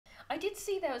I did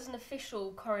see there was an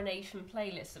official Coronation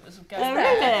playlist that was going. Oh,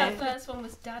 really? The first one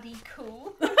was Daddy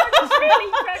Cool. Which is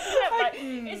really cracking up. Like,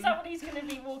 is that what he's going to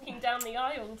be walking down the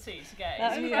aisle to go?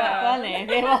 That would be quite funny if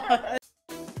it was.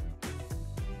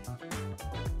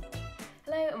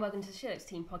 Hello and welcome to the Sherlock's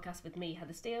Team podcast with me,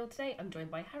 Heather Steele. Today I'm joined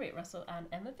by Harriet Russell and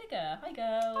Emma Bigger. Hi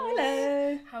girls.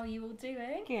 Hello. How are you all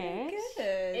doing? Good.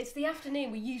 It's the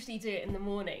afternoon. We usually do it in the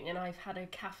morning, and I've had a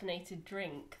caffeinated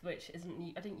drink, which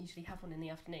isn't. I don't usually have one in the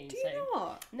afternoon. Do you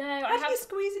not? No, How do you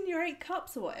squeeze in your 8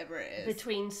 cups or whatever it is?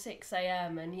 Between 6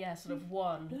 a.m. and sort of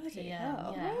 1 Bloody p.m.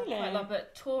 hell. Yeah, Really? quite a lot.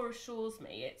 But Tor assures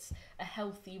me it's a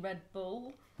healthy Red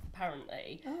Bull,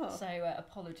 apparently. Oh. So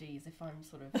apologies if I'm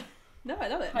sort of. No, I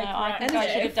love it. No, I think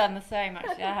I should have done the same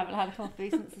actually. I haven't had a coffee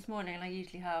since this morning and I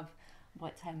usually have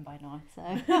about 10 by now, so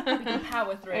we can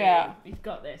power through. Yeah. We've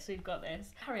got this.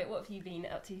 Harriet, what have you been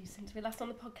up to since we last on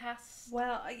the podcast?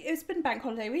 Well, it's been bank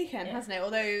holiday weekend, hasn't it?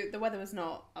 Although the weather was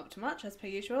not up to much, as per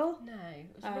usual. No, it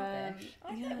was rubbish.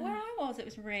 I think where I was it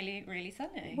was really, really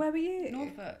sunny. Where were you?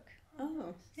 Norfolk.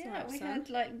 Oh, Yeah, we sun. had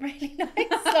like really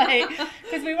nice,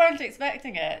 because we weren't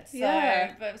expecting it. So,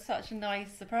 Yeah. but it was such a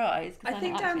nice surprise. I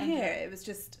think down here it was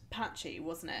just patchy,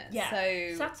 wasn't it? Yeah.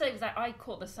 So Saturday was like, I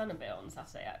caught the sun a bit on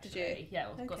Saturday actually. Did you? Yeah,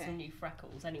 I've got Okay. some new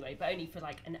freckles anyway, but only for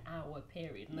like an hour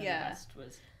period, and then Yeah. the rest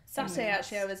was. Saturday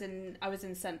nuts. actually I was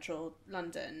in central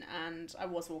London and I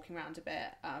was walking around a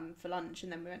bit for lunch,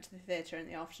 and then we went to the theatre in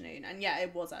the afternoon, and yeah,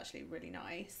 it was actually really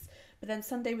nice. But then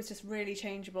Sunday was just really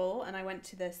changeable, and I went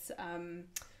to this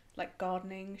like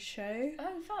gardening show.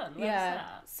 Oh, fun! Where's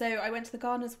that? So I went to the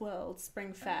Gardener's World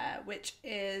Spring Fair, which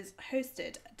is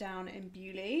hosted down in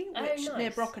Bewley, Oh, which near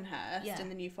nice. Brockenhurst Yeah. in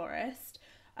the New Forest.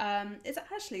 It's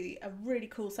actually a really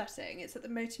cool setting. It's at the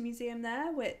Motor Museum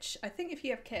there, which I think if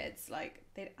you have kids, like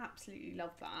they'd absolutely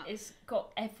love that. It's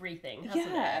got everything, hasn't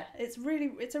Yeah, it? it's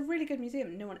a really good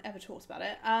museum. No one ever talks about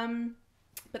it.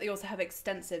 But they also have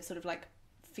extensive sort of like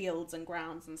fields and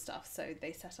grounds and stuff, so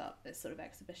they set up this sort of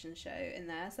exhibition show in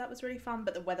there, so that was really fun.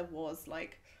 But the weather was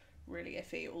like really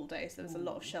iffy all day, so there was a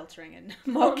lot of sheltering in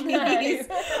marquees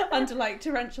under like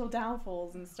torrential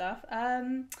downfalls and stuff.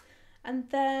 And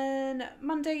then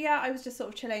Monday, I was just sort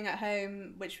of chilling at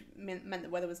home, which meant the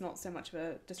weather was not so much of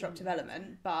a disruptive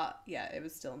element, but yeah, it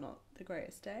was still not the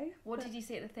greatest day. What did you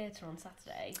see at the theatre on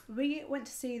Saturday? We went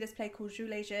to see this play called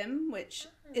Jules Jim, which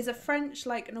is a French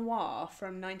like noir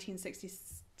from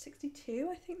 1962,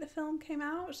 I think the film came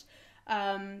out.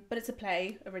 But it's a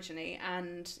play originally,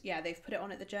 and yeah, they've put it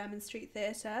on at the Jermyn Street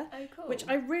Theatre, Oh, cool. which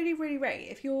I really, really rate.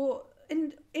 If you're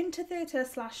into theatre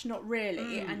 / not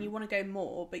really, and you want to go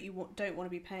more, but you don't want to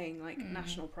be paying like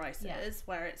national prices,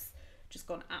 where it's just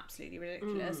gone absolutely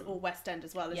ridiculous, or West End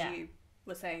as well, as you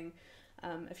were saying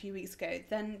a few weeks ago,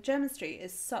 then Jermyn Street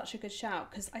is such a good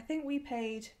shout, because I think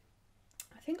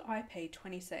I paid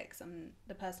 26 and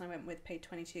the person I went with paid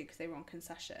 22 because they were on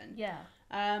concession. Yeah.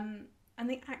 And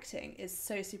the acting is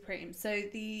so supreme. So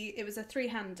it was a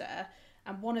 3-hander,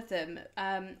 and one of them,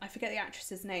 I forget the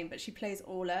actress's name, but she plays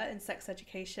Orla in Sex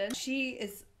Education. She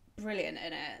is brilliant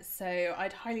in it, so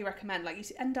I'd highly recommend. Like,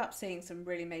 you end up seeing some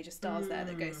really major stars there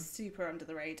that go super under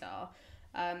the radar.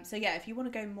 So yeah, if you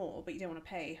want to go more but you don't want to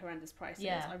pay horrendous prices,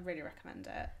 I really recommend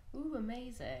it. Ooh,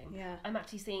 amazing. Yeah. I'm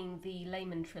actually seeing the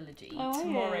Lehman trilogy Oh,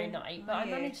 tomorrow yeah. night, but Are I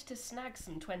you? managed to snag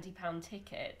some £20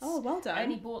 tickets. Oh, well done. I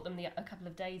only bought them a couple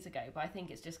of days ago, but I think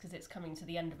it's just because it's coming to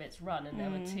the end of its run, and there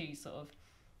were two sort of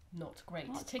not great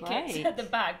That's tickets great. at the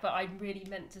back, but I really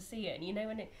meant to see it. And you know,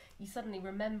 when you suddenly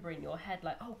remember in your head,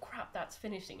 like, oh crap, that's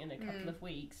finishing in a couple of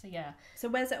weeks. So yeah. So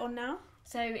where's it on now?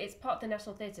 So it's part of the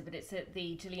National Theatre, but it's at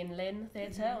the Gillian Lynn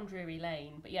Theatre on Drury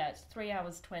Lane. But yeah, it's 3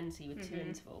 hours 20 with 2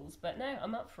 intervals. But no,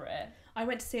 I'm up for it. I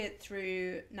went to see it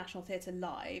through National Theatre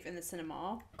live in the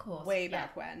cinema, Of course. way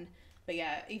back when. But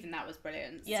yeah, even that was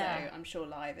brilliant. Yeah. So I'm sure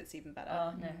live it's even better.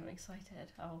 Oh no, I'm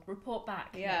excited. I'll report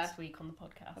back Yeah. next week on the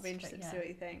podcast. I'll be interested But to see what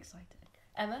you think. Excited.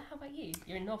 Emma, how about you?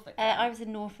 You're in Norfolk. I was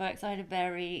in Norfolk, so I had a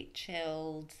very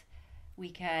chilled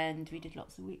weekend. We did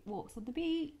lots of walks on the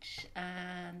beach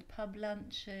and pub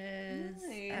lunches,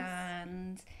 Nice.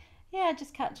 and yeah,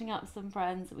 just catching up with some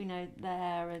friends that we know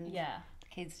there, and Yeah. the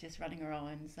kids just running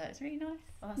around. So it's really nice.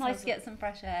 Oh, that Nice sounds to get some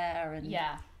fresh air and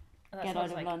Yeah. That get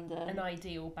sounds out of like London. an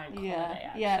ideal bank yeah, holiday,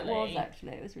 actually. yeah, it was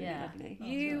actually. It was really Yeah. lovely.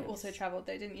 You nice. also travelled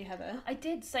though, didn't you, Heather? I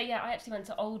did. So yeah, I actually went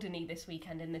to Alderney this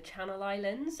weekend in the Channel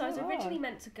Islands. So I was Oh, wow. originally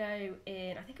meant to go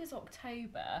in, I think it was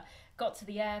October. Got to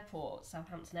the airport,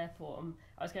 Southampton Airport, and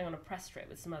I was going on a press trip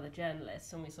with some other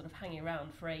journalists, and we were sort of hanging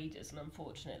around for ages, and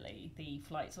unfortunately the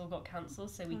flights all got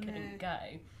cancelled, so we couldn't go.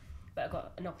 but I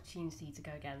got an opportunity to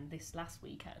go again this last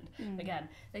weekend. Again,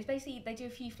 they do a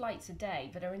few flights a day,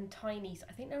 but they're in tiny,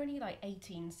 I think they're only like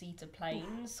 18-seater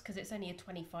planes, because it's only a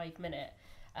 25-minute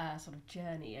sort of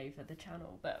journey over the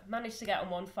channel. But managed to get on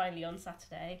one finally on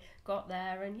Saturday, got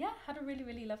there, and yeah, had a really,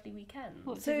 really lovely weekend.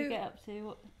 What did you get up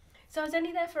to? So I was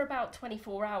only there for about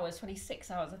 24 hours,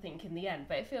 26 hours I think in the end,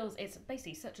 but it's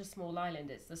basically such a small island.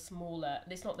 It's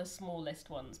not the smallest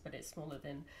ones, but it's smaller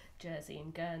than Jersey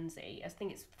and Guernsey. I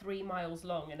think it's 3 miles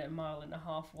long and 1.5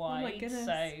 miles wide. Oh my goodness.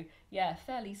 So yeah,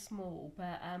 fairly small.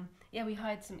 But yeah, we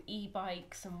hired some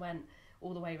e-bikes and went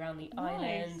all the way around the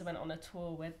island. Went on a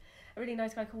tour with a really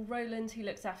nice guy called Roland, who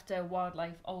looks after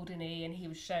Wildlife Alderney, and he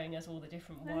was showing us all the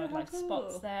different wildlife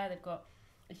spots there. They've got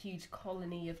a huge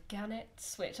colony of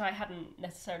gannets, which I hadn't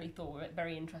necessarily thought were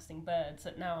very interesting birds,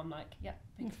 but now I'm like, yeah,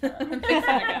 big fan. Big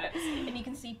fan of gannets. And you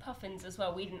can see puffins as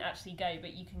well. We didn't actually go,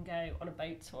 but you can go on a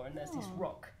boat tour, and there's this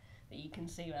rock that you can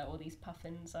see where all these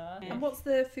puffins are. And what's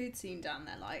the food scene down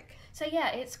there like? So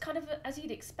yeah, it's kind of as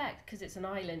you'd expect, because it's an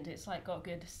island. It's like got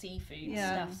good seafood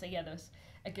stuff. So yeah, there was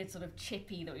a good sort of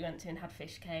chippy that we went to and had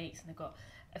fish cakes, and they've got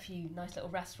a few nice little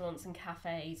restaurants and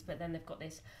cafes, but then they've got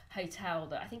this hotel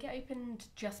that I think it opened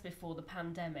just before the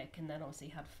pandemic, and then obviously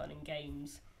had fun and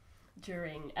games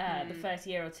during the first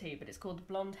year or two, but it's called the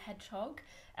Blonde Hedgehog,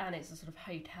 and it's a sort of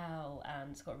hotel,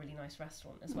 and it's got a really nice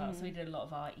restaurant as well. So we did a lot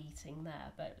of our eating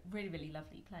there, but really, really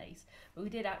lovely place. But we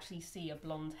did actually see a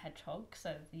blonde hedgehog,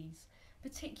 so these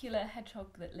particular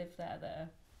hedgehog that live there that are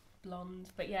blonde.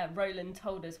 But yeah, Roland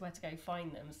told us where to go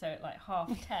find them, so at like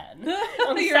 10:30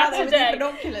 on You're out there with Saturday.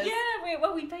 binoculars.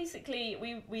 Yeah, we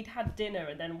basically we'd had dinner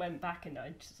and then went back, and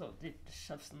I just sort of did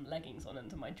shove some leggings on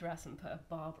under my dress and put a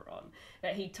barber on.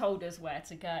 But he told us where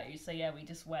to go, so yeah, we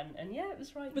just went, and yeah, it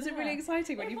was right. Was there. it really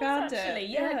exciting when It you was found actually, it?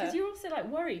 yeah, because you're also like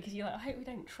worried, because you're like, I hope we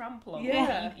don't trample on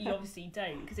Yeah. it. You obviously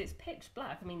don't, because it's pitch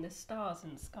black. I mean, the stars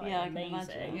in the sky Yeah, are I can amazing.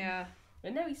 imagine. Yeah.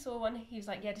 But no, we saw one. He was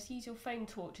like, yeah, just use your phone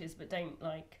torches, but don't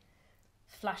like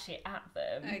flash it at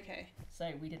them. Okay.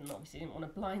 So we didn't want to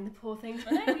blind the poor things,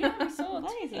 but no, yeah, we saw two.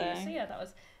 Amazing. So yeah, that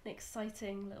was an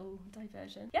exciting little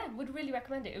diversion. Yeah, would really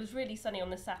recommend it. It was really sunny on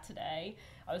the Saturday.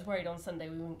 I was worried on Sunday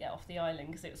we wouldn't get off the island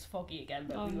because it was foggy again,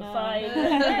 but we were fine.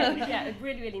 Yeah, it was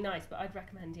really, really nice. But I'd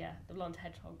recommend, the Blonde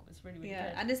Hedgehog was really, really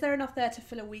good. And is there enough there to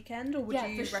fill a weekend, or would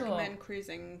you for recommend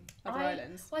cruising other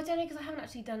islands? Well, I don't know, because I haven't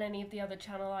actually done any of the other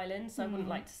Channel Islands, so I wouldn't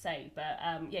like to say. But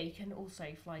yeah, you can also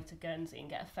fly to Guernsey and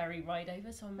get a ferry ride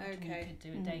over, so I imagine you could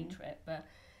do a day trip. But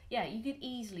yeah, you could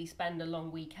easily spend a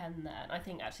long weekend there. And I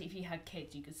think actually if you had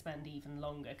kids, you could spend even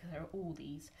longer, because there are all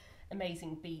these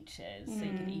amazing beaches, so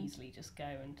you could easily just go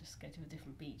to a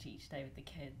different beach each day with the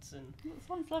kids. And It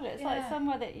sounds lovely. It's like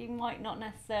somewhere that you might not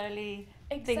necessarily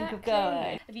think of exactly.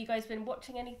 going. Have you guys been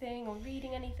watching anything or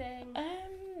reading anything?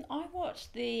 I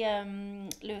watched the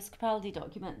Lewis Capaldi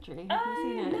documentary. Have you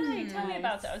seen it? No, tell me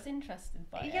about it. I was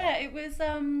interested by it. Yeah, it was.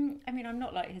 I mean, I'm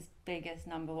not like his biggest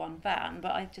 #1 fan,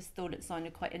 but I just thought it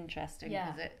sounded quite interesting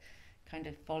because it kind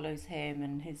of follows him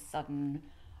and his sudden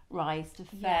rise to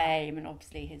fame and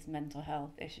obviously his mental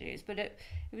health issues. But it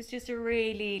was just a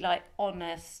really like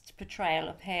honest portrayal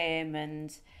of him,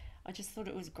 and I just thought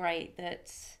it was great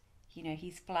that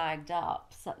he's flagged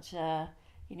up such a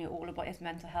all about his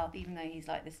mental health, even though he's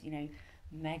like this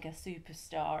mega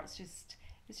superstar. It's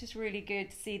just really good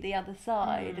to see the other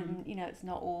side, and it's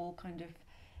not all kind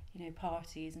of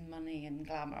parties and money and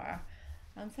glamour.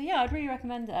 And so yeah, I'd really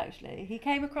recommend it. Actually, he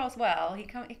came across well. He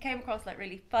came across like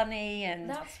really funny and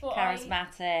that's what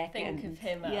charismatic. I think of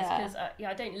him as, because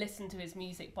I don't listen to his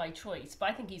music by choice, but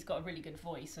I think he's got a really good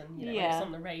voice, and when it's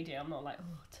on the radio, I'm not like,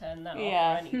 oh, turn that off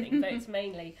or anything. But it's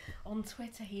mainly on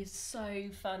Twitter. He's so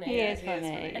funny. He is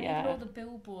funny, and even all the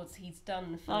billboards he's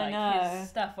done for his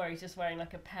stuff, where he's just wearing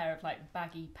like a pair of like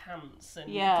baggy pants and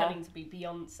pretending to be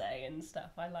Beyonce and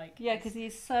stuff. I like. Yeah, because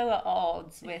he's so at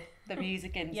odds with the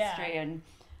music industry and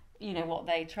what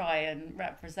they try and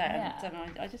represent,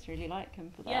 and I just really like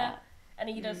him for that. Yeah, and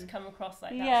he does come across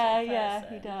like that. Yeah,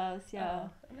 he does. Yeah,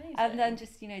 amazing. And then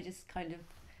just kind of,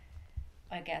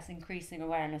 I guess, increasing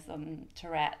awareness on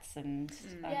Tourette's and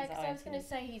anxiety. Yeah, because I was going to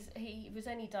say he was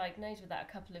only diagnosed with that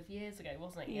a couple of years ago,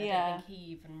 wasn't he? Yeah. I don't think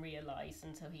he even realised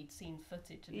until he'd seen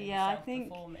footage of himself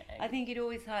performing. I think he'd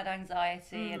always had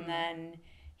anxiety, and then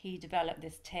he developed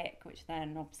this tic, which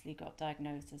then obviously got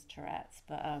diagnosed as Tourette's.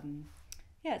 But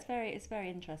yeah, it's very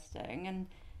interesting, and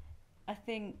I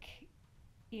think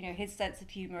his sense of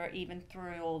humour, even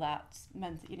through all that,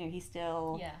 he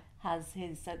still has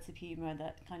his sense of humour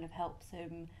that kind of helps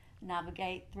him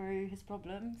navigate through his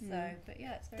problems. So, but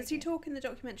yeah, it's very. Does he talk in the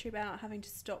documentary about having to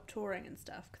stop touring and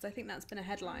stuff? Because I think that's been a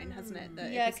headline, hasn't it?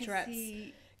 That yeah, his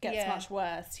Tourette's gets much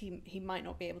worse, he might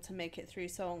not be able to make it through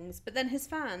songs. But then his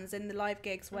fans in the live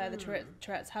gigs where the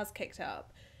Tourette's has kicked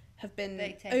up have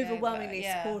been overwhelmingly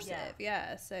supportive.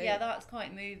 So that's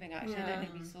quite moving actually. I don't know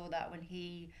if you saw that when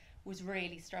he was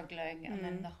really struggling, and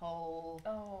then the whole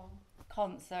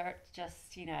concert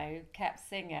just, you know, kept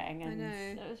singing, and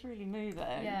it was really moving.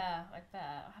 Yeah, I bet.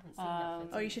 I haven't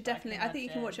seen that. You should definitely. I think you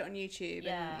can watch it on YouTube.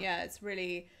 And it's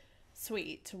really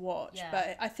sweet to watch.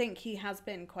 But I think he has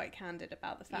been quite candid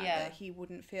about the fact that he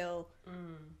wouldn't feel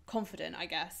confident, I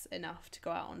guess, enough to go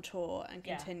out on tour and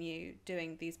continue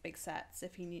doing these big sets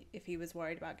if he was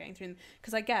worried about getting through them.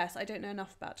 Because I guess I don't know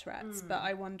enough about Tourette's, but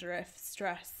I wonder if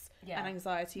stress and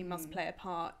anxiety must play a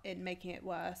part in making it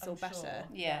worse or better. Sure.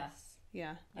 Yes.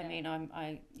 Yeah. I mean,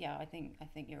 I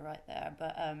think you're right there,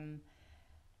 but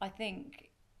I think,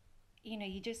 you know,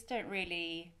 you just don't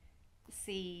really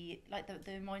see like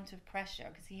the amount of pressure,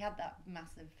 because he had that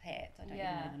massive hit. I don't even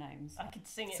know the names. I could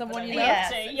sing it. Someone You Love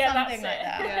to. Something that's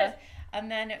like it. that. And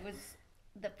then it was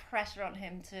the pressure on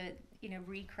him to, you know,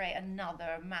 recreate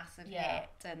another massive hit,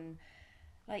 and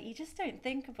like you just don't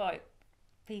think about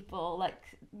people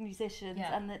like musicians,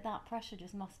 and that pressure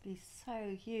just must be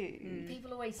so huge.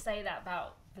 People always say that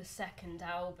about the second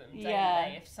album, don't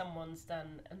they? If someone's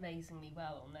done amazingly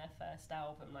well on their first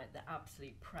album, like the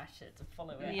absolute pressure to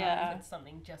follow it up with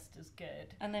something just as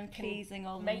good, and then pleasing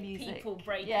all the make music people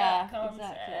break up, can't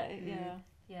exactly. it?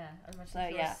 Yeah, I imagine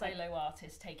if you're a solo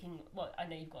artist taking, well, I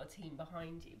know you've got a team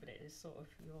behind you, but it is sort of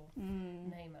your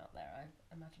name out there.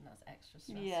 I imagine that's extra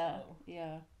stressful.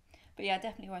 But yeah,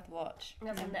 definitely worth a watch.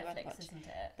 That's on Netflix, isn't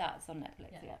it? That's on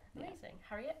Netflix, Amazing.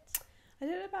 Harriet? I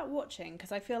don't know about watching,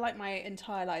 because I feel like my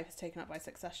entire life is taken up by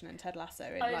Succession and Ted Lasso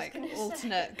in like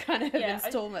alternate kind of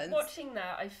installments. Watching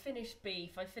that, I finished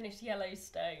Beef, I finished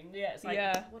Yellowstone. Yeah, it's like,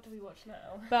 what do we watch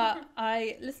now? But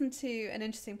I listened to an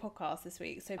interesting podcast this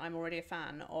week, so I'm already a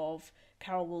fan of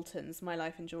Carol Walton's My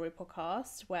Life in Jewelry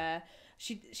podcast, where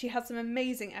she has some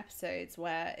amazing episodes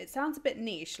where it sounds a bit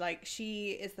niche, like she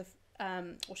is the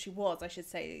or she was, I should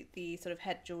say, the sort of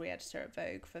head jewellery editor at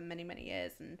Vogue for many, many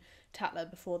years, and Tatler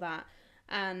before that.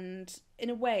 And in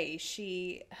a way,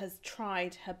 she has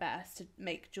tried her best to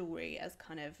make jewellery as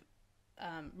kind of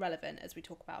relevant as we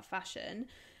talk about fashion.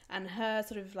 And her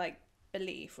sort of like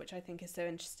belief, which I think is so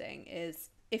interesting, is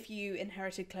if you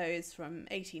inherited clothes from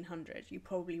 1800, you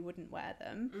probably wouldn't wear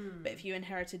them. But if you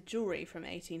inherited jewellery from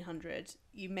 1800,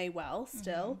 you may well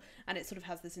still. And it sort of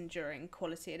has this enduring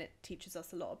quality, and it teaches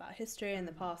us a lot about history and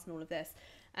the past and all of this.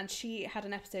 And she had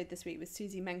an episode this week with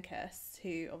Susie Menkes,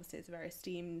 who obviously is a very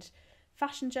esteemed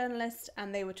fashion journalist,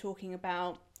 and they were talking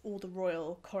about all the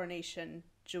royal coronation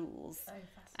jewels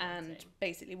and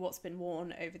basically what's been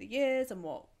worn over the years and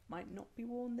what might not be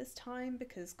worn this time,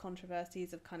 because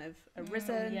controversies have kind of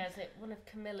arisen. Is it one of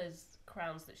Camilla's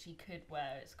crowns that she could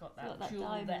wear? It's got that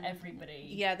jewel that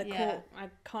everybody... I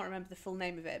can't remember the full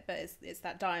name of it, but it's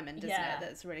that diamond, isn't it,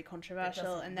 that's really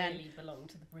controversial. It doesn't really belong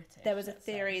to the British. There was a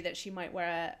theory that she might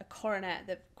wear a coronet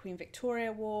that Queen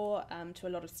Victoria wore to a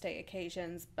lot of state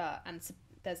occasions, and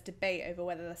there's debate over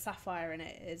whether the sapphire in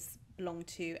it belonged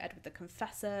to Edward the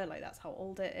Confessor, like that's how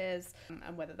old it is,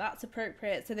 and whether that's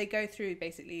appropriate. So they go through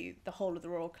basically the whole of the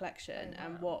royal collection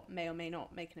and what may or may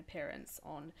not make an appearance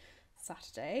on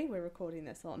Saturday. We're recording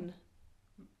this on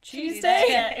Tuesday.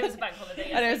 Yeah, it was a bank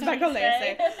holiday. I know, it was a bank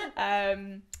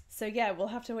holiday. So yeah, we'll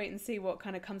have to wait and see what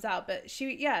kind of comes out. But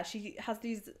she has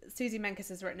these. Susie Menkes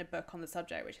has written a book on the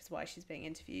subject, which is why she's being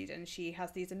interviewed, and she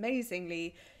has these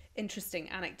amazingly interesting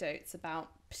anecdotes about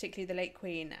particularly the late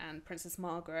Queen and Princess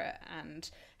Margaret, and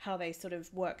how they sort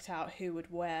of worked out who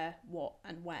would wear what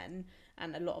and when,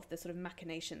 and a lot of the sort of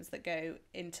machinations that go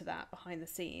into that behind the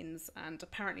scenes. And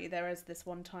apparently there is this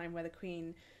one time where the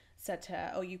Queen said to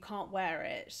her, "Oh, you can't wear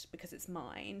it because it's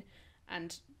mine,"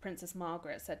 and Princess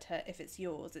Margaret said to her, "If it's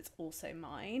yours, it's also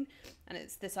mine." And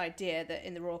it's this idea that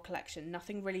in the royal collection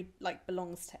nothing really like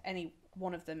belongs to any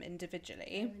one of them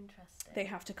individually. Oh, interesting. They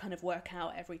have to kind of work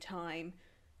out every time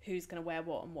who's going to wear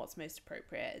what and what's most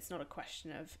appropriate. It's not a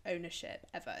question of ownership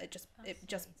ever. It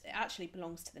actually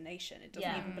belongs to the nation. It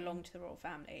doesn't even belong to the royal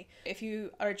family. If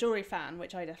you are a jewelry fan,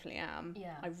 which I definitely am,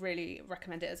 I really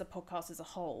recommend it as a podcast as a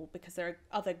whole, because there are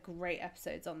other great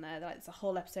episodes on there. Like, there's a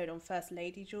whole episode on First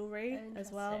Lady jewelry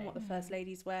as well, and what the First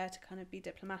Ladies wear to kind of be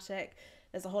diplomatic.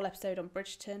 There's a whole episode on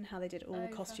Bridgerton, how they did all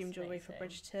the costume jewelry for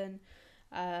Bridgerton.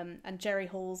 And Jerry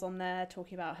Hall's on there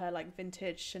talking about her like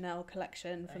vintage Chanel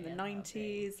collection from the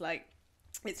 90s. Like,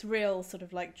 it's real sort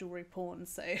of like jewelry porn,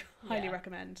 so highly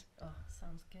recommend. Oh,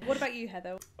 sounds good. What about you,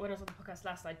 Heather? When I was on the podcast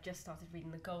last, I just started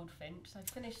reading The Goldfinch. So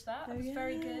I finished that. It was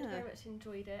very good. Very much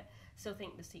enjoyed it. still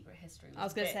think The Secret History was I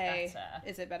was going to a bit say, better.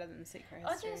 is it better than The Secret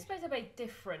I History? suppose they're very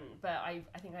different, but I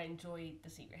think I enjoyed The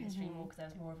Secret History more because there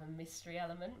was more of a mystery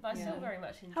element, but I still very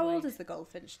much enjoyed... How old is The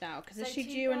Goldfinch now? Because is she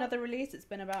due another release? It's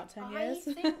been about 10 years.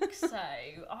 I think so.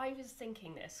 I was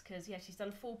thinking this because, she's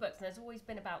done 4 books and there's always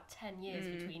been about 10 years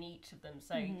between each of them.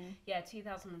 So,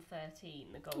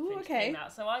 2013, The Goldfinch came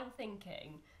out. So I'm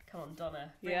thinking... Come on,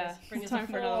 Donna. Bring us time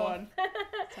for another one.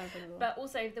 But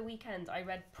also, the weekend, I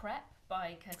read Prep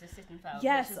by Curtis Sittenfeld.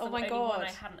 Yes, which is oh the my only God. one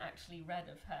I hadn't actually read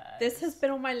of hers. This has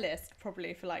been on my list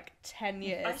probably for like 10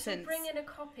 years I since. should bring in a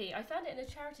copy. I found it in a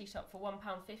charity shop for £1.50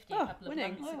 a couple of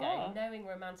months ago, knowing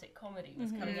romantic comedy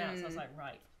was coming out. So I was like,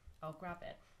 right, I'll grab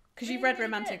it. Because you've read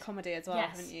romantic comedy as well,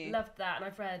 haven't you? Yes, loved that. And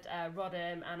I've read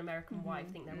Rodham and American Wife.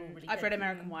 I think they're all really good. I've read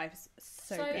American Wife.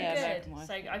 So good. Good.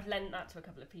 So I've lent that to a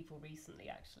couple of people recently,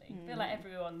 actually. I feel like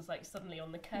everyone's like suddenly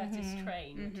on the Curtis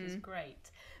train, which is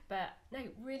great. But no,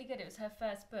 really good. It was her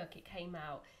first book. It came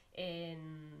out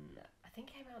in... I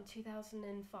think it came out in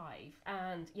 2005,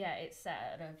 and it's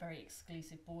set at a very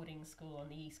exclusive boarding school on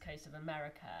the east coast of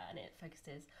America, and it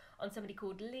focuses on somebody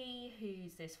called Lee,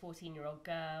 who's this 14-year-old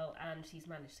girl, and she's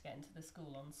managed to get into the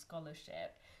school on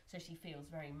scholarship, so she feels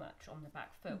very much on the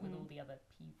back foot with all the other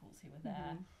pupils who are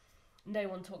there. No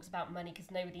one talks about money because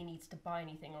nobody needs to buy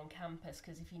anything on campus,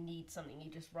 because if you need something you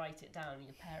just write it down and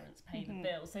your parents pay the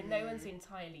bill, so no one's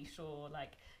entirely sure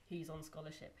like who's on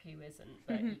scholarship, who isn't,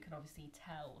 but you can obviously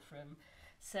tell from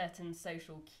certain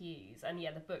social cues. And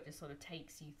the book just sort of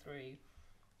takes you through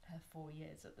her 4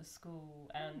 years at the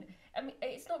school, and I mean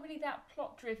it's not really that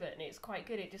plot driven, it's quite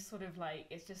good. It just sort of like,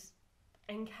 it's just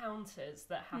encounters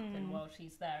that happen while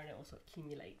she's there, and it all sort of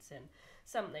accumulates in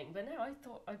something. But no, I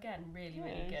thought again really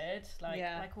good.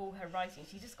 Like all her writing,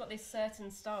 she's just got this certain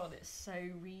style that's so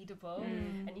readable,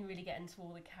 and you really get into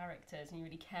all the characters and you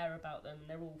really care about them.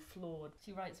 They're all flawed.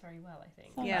 She writes very well, I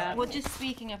think. Well, just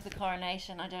speaking of the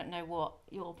coronation, I don't know what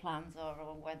your plans are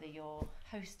or whether you're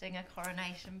hosting a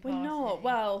coronation party. We're not.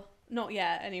 Well, not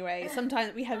yet anyway.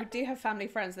 Sometimes we do have family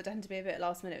friends that tend to be a bit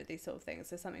last minute with these sort of things,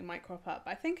 so something might crop up.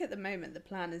 But I think at the moment the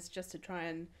plan is just to try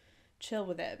and chill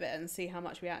with it a bit and see how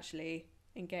much we actually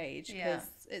engage, because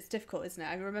it's difficult, isn't it?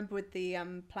 I remember with the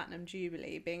Platinum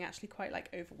Jubilee being actually quite like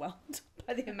overwhelmed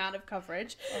by the amount of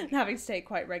coverage and having to take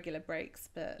quite regular breaks.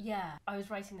 But I was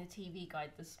writing the TV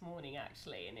guide this morning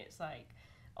actually, and it's like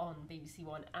on BBC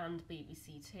One and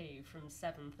BBC Two from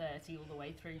 7:30 all the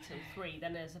way through till 3.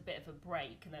 Then there's a bit of a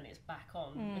break, and then it's back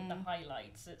on with the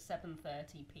highlights at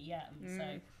 7:30 p.m.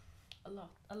 So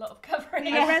a lot of coverage.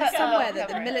 I read somewhere that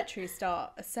the military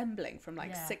start assembling from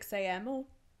like 6 a.m. or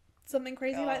something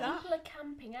crazy like that. People are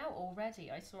camping out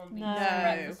already. I saw on BBC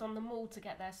Breakfast on the Mall to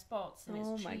get their spots, and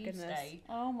it's Tuesday.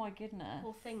 Oh my goodness.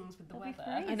 All things with the That'd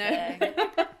weather. be crazy.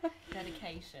 I know.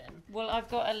 Dedication. Well, I've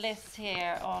got a list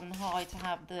here on how to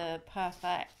have the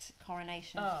perfect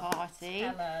coronation party.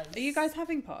 Tell us. Are you guys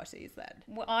having parties then?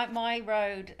 Well, my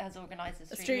road has organised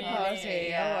a street party.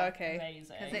 Yeah. Oh, okay.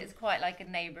 Amazing. Because it's quite like a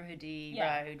neighbourhoody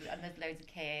road, and there's loads of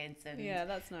kids, and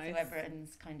that's nice. so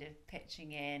everyone's kind of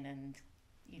pitching in and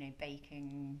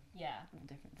baking all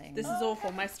different things. This is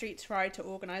awful. My street tried to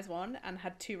organise one and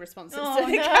had 2 responses to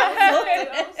the council.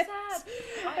 Oh, sad.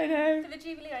 I know. For the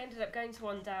Jubilee, I ended up going to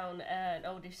one down an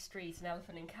oldish street in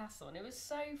Elephant and Castle, and it was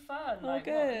so fun. Oh, like,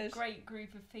 good. What a great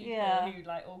group of people who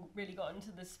like all really got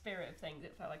into the spirit of things.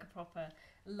 It felt like a proper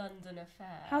London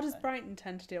affair. How does Brighton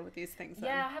tend to deal with these things then?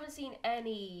 Yeah, I haven't seen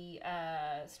any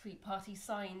street party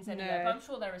signs anywhere, but I'm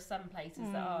sure there are some places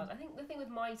that are. I think the thing with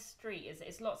my street is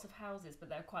it's lots of houses, but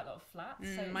there are quite a lot of flats.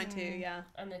 Mine too, yeah.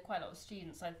 And there are quite a lot of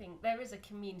students. I think there is a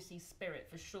community spirit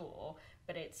for sure,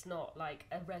 but it's not like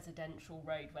a residential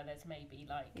road where there's maybe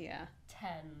like 10.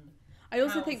 I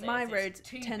also think my houses. road It's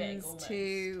too tends big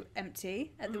to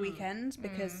empty at the weekend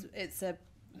because it's a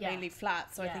mainly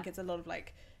flat, so I think it's a lot of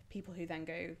like people who then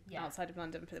go outside of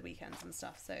London for the weekends and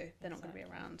stuff, so they're not going to be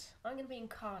around. I'm going to be in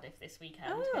Cardiff this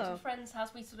weekend. Go to a friend's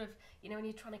house. We sort of, when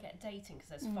you're trying to get dating, because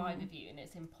there's 5 of you and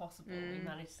it's impossible, we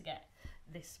managed to get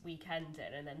this weekend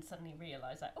in, and then suddenly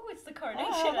realise like, it's the coronation.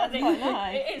 I think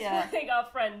nice. it is. I think our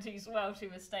friend who's Welsh, who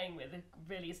was staying with,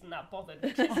 really isn't that bothered,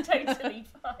 which is totally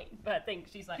fine. But I think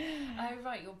she's like, oh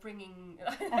right, you're bringing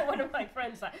one of my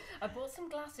friends. Like, I bought some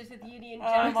glasses with Union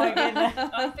Jack. Oh my goodness.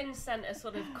 I've been sent a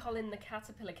sort of Colin the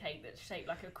Caterpillar cake that's shaped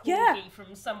like a corgi Yeah.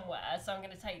 from somewhere, so I'm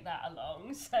going to take that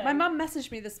along. So My mum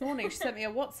messaged me this morning. She sent me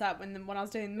a WhatsApp when I was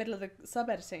doing the middle of the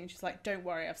sub-editing. She's like, don't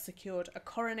worry, I've secured a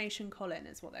Coronation Colin,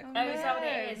 is what they're called. Oh, is that what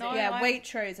it is? No, Yeah, I'm-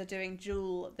 Waitrose are doing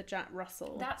Jewel the Jack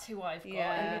Russell. That's who I've got.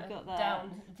 Yeah. We've got that.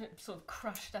 Down, sort of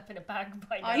crushed up in a bag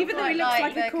by now. I Even though he quite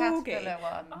looks like a the corgi. caterpillar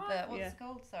one. Oh, What's yeah. it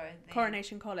called? Sorry. The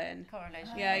Coronation Colin.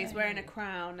 Coronation. Yeah, he's Oh. wearing a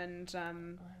crown and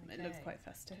it looks Okay. quite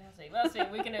festive. Jazzy. Well, that's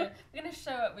it. We're gonna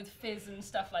show up with fizz and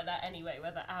stuff like that anyway.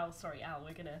 Whether Al,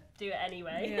 we're gonna do it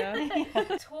anyway.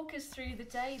 Yeah. Talk us through the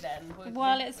day then.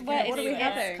 Well, it's where what are we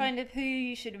having? it's kind of who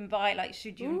you should invite. Like,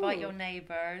 should you invite Ooh. your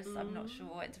neighbours? I'm not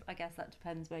sure. I guess that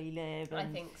depends where you live. I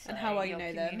And think so. And how well you your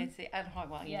know them. community and how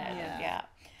well you Yeah. know them. Yeah. Yeah.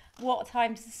 What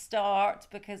time to start?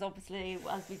 Because obviously,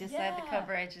 as we just said, the Yeah.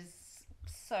 coverage is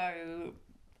so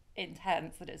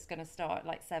intense that it's going to start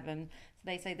like 7. So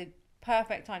they say the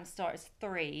perfect time to start is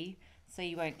 3, so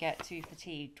you won't get too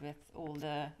fatigued with all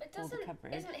the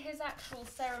coverage. Isn't his actual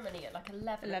ceremony at like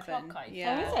 11 11, o'clock? I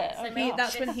yeah. think? Oh, is it? So Oh, maybe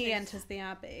That's when this he is- enters the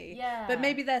abbey. Yeah. But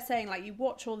maybe they're saying like you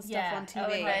watch all the stuff Yeah. on TV Oh,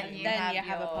 and and then then you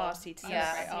have a your- party to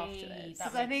Yeah. celebrate See, afterwards. that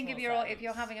Because I think makes if more you're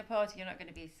sense. having a party, you're not going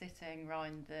to be sitting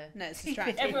round the. No, it's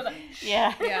distracting. Everyone's like,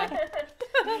 Yeah. Yeah.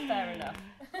 fair enough.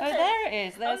 Oh, there it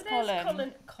is. There's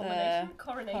Colin.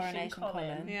 Coronation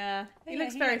Colin. Yeah. He Yeah,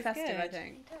 looks he very looks festive, I good.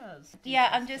 think. He does. Yeah,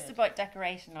 and just about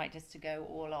decoration, like just to go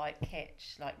all like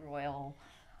kitsch, like royal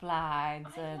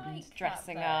flags I and like that,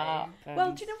 dressing though. up. And...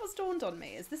 Well, do you know what's dawned on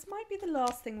me is this might be the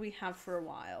last thing we have for a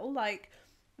while. Like,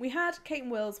 we had Kate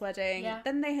and Will's wedding, Yeah.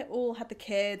 then they all had the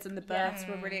kids and the Yeah. births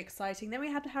were really exciting. Then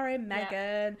we had Harry and Yeah.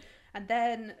 Meghan, and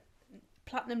then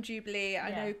Platinum Jubilee, I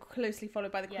Yeah. know, closely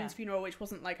followed by the Queen's Yeah. funeral, which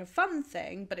wasn't like a fun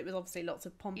thing, but it was obviously lots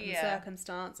of pomp and Yeah.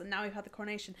 circumstance. And now we've had the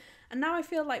coronation. And now I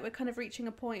feel like we're kind of reaching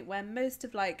a point where most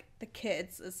of like the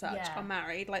kids as such Yeah. are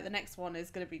married. Like the next one is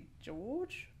going to be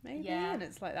George, maybe, Yeah. and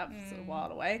it's like that's sort of a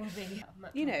while away. Will be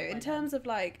much You know, older in by terms of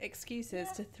like excuses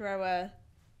Yeah. to throw a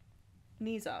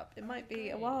knees up, it might be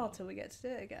a agree. while till we get to do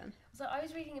it again. So I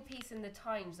was reading a piece in the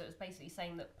Times that was basically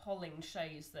saying that polling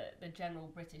shows that the general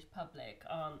British public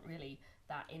aren't really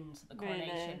that into the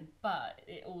coronation, Really? but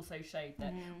it also showed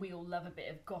that we all love a bit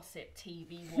of gossip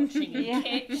TV watching Yeah. and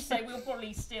kitsch, so we'll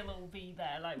probably still all be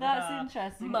there, like with That's our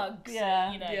interesting. mugs, Yeah.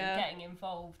 and, you know, Yeah. getting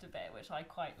involved a bit, which I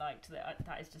quite liked.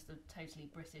 That is just a totally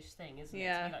British thing, isn't it?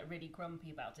 Yeah. To be like really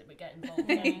grumpy about it, but get involved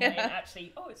anyway, Yeah. and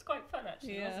actually, it's quite fun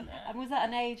actually, Yeah. wasn't it? And was that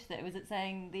an age that was it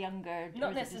saying the younger? or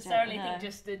Not was it the necessarily, gen- I think no.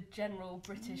 just the general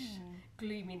British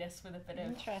gloominess with a bit of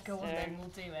Interesting. go on then, we'll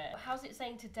do it. How's it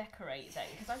saying to decorate then?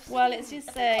 Because I've Well, seen it's just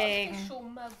a bit saying- artificial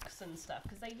mugs and stuff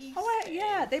because they used Oh, to.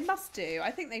 yeah, they must do.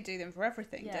 I think they do them for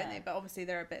everything, Yeah. don't they? But obviously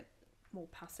they're a bit more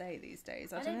passé these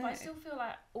days. I I don't know, know. but I still feel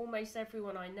like almost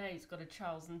everyone I know's got a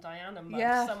Charles and Diana mug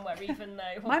Yeah. somewhere, even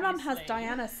though My mum has obviously-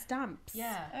 Diana stamps.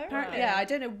 Yeah. Oh, Apparently, right. yeah, I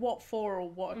don't know what for or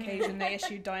what occasion they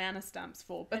issued Diana stamps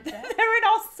for, but Okay. they're in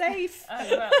our safe. Oh,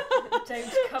 well,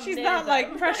 don't come She's near that like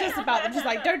them. precious about them. She's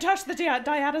like, don't touch the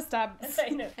Diana stamps. I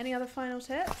know. Any other final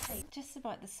tips? Just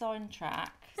about the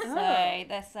soundtrack. Oh. So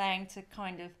they're saying to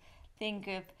kind of think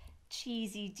of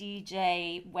cheesy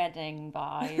DJ wedding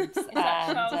vibes. Is that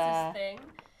and, Charles's thing?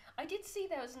 I did see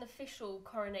there was an official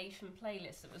coronation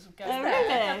playlist that was going Oh, on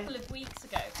really? a couple of weeks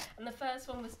ago, and the first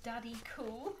one was Daddy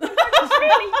Cool. Which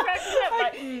really cracked me up.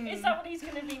 Like, is that what he's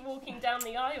going to be walking down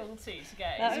the aisle to go?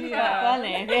 That would be Yeah. quite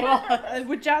funny if it was. It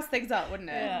would jazz things up, wouldn't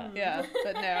it? Yeah. Yeah.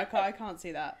 But no, I can't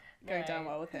see that going No. down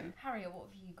well with him. Harriet, what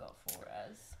have you got for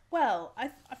us? Well, I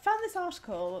found this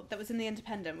article that was in The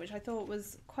Independent, which I thought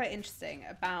was quite interesting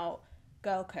about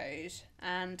girl code,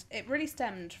 and it really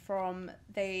stemmed from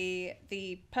the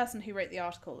person who wrote the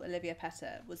article, Olivia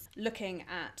Petter, was looking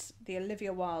at the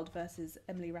Olivia Wilde versus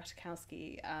Emily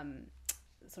Ratajkowski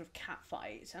sort of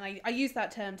catfight, and I use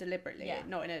that term deliberately, Yeah.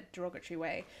 not in a derogatory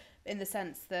way, in the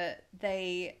sense that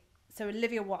so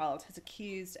Olivia Wilde has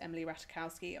accused Emily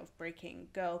Ratajkowski of breaking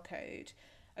girl code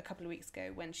a couple of weeks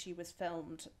ago when she was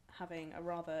filmed having a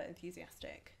rather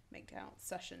enthusiastic make-out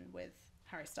session with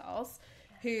Harry Styles,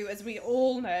 who, as we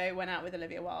all know, went out with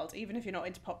Olivia Wilde. Even if you're not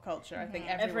into pop culture, I think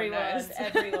everyone knows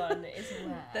Everyone is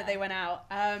aware. that they went out.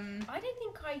 I don't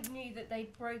think I knew that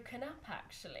they'd broken up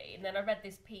actually, and then I read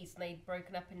this piece and they'd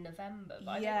broken up in November, but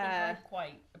I don't Yeah. think I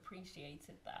quite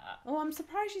appreciated that. Oh, I'm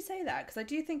surprised you say that, because I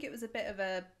do think it was a bit of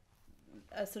a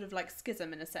sort of like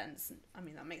schism in a sense. I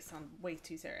mean, that makes it sound way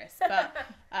too serious, but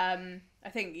I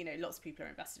think, you know, lots of people are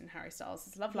invested in Harry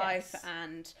Styles' love life, Yes.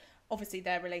 and obviously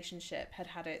their relationship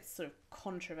had its sort of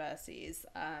controversies,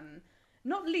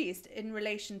 not least in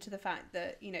relation to the fact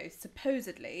that, you know,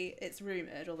 supposedly it's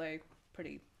rumoured, although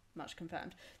pretty much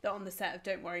confirmed, that on the set of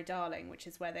Don't Worry Darling, which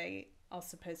is where they are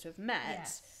supposed to have met,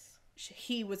 Yes.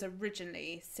 he was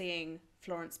originally seeing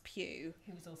Florence Pugh,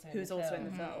 who was also in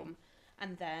the film,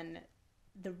 and then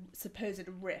the supposed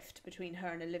rift between her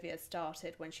and Olivia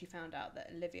started when she found out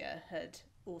that Olivia had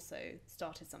also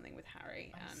started something with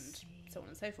Harry and so on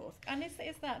and so forth. And is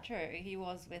that true? He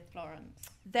was with Florence?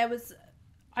 There was...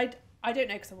 I don't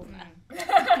know because I wasn't there.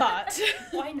 But...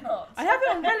 Why not? I have it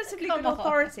on relatively good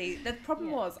authority. The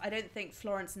problem was, I don't think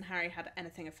Florence and Harry had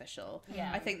anything official. Yeah.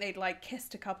 I think they'd, like,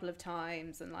 kissed a couple of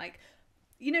times and, like...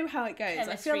 You know how it goes.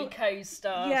 Chemistry,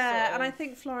 co-star. Yeah, and I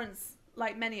think Florence...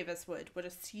 like many of us would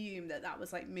assume that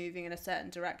was like moving in a certain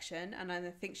direction, and I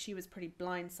think she was pretty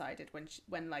blindsided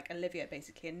when like Olivia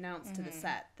basically announced to the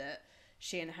set that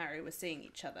she and Harry were seeing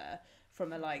each other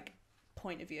from a like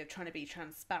point of view of trying to be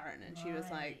transparent, and she was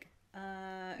like,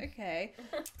 okay.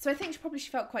 So I think she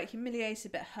felt quite humiliated, a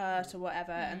bit hurt or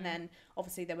whatever, and then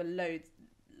obviously there were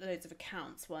loads of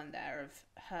accounts, weren't there,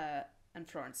 of her and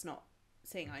Florence not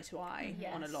seeing eye to eye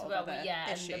on a lot of other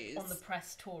issues. And on the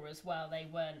press tour as well, they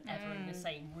weren't ever in the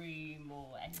same room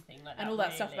or anything like that. And all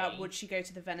that stuff about would she go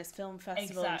to the Venice Film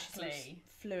Festival? Exactly. And she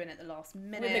flew in at the last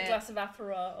minute with a glass of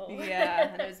Aperol.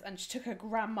 Yeah, and she took her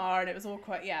grandma, and it was all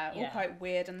quite quite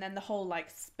weird. And then the whole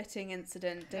like spitting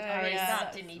incident.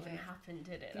 That didn't even happen,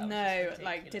 did it?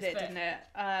 Didn't it?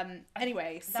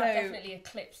 Anyway, that definitely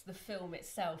eclipsed the film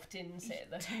itself, didn't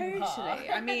it? Totally.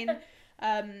 I mean.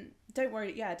 Don't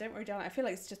worry, darling. I feel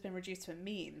like it's just been reduced to a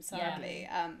meme, sadly,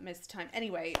 most of the time.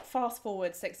 Anyway, fast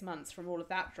forward 6 months from all of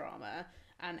that drama,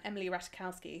 and Emily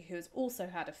Ratajkowski, who has also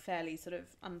had a fairly sort of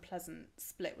unpleasant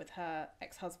split with her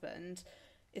ex-husband,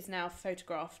 is now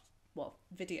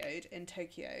videoed in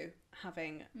Tokyo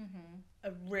having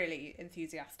a really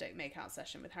enthusiastic make-out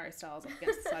session with Harry Styles up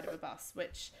against the side of a bus,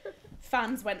 which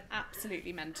fans went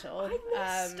absolutely mental.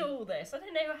 I missed all this. I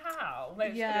don't know how.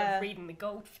 Maybe reading the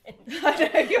Goldfinch. I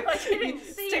know.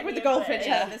 Stick with the Goldfinch.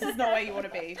 This is not where you want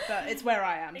to be, but it's where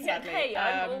I am, sadly. Hey,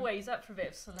 I'm always up for a bit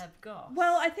of celeb goss.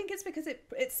 Well, I think it's because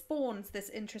it spawns this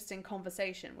interesting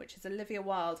conversation, which is Olivia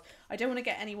Wilde. I don't want to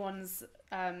get anyone's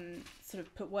sort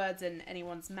of put words in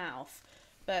anyone's mouth,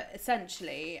 but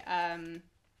essentially,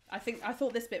 I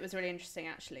thought this bit was really interesting,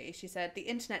 actually. She said, the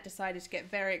internet decided to get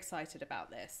very excited about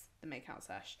this, the makeout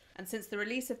sesh. And since the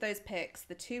release of those pics,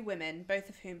 the two women, both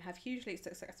of whom have hugely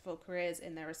successful careers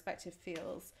in their respective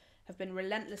fields, have been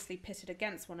relentlessly pitted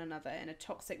against one another in a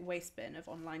toxic waste bin of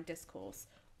online discourse,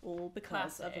 all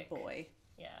because of a boy.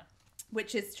 Yeah.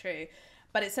 Which is true.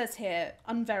 But it says here,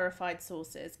 unverified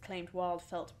sources claimed Wilde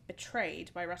felt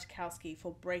betrayed by Ratajkowski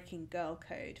for breaking girl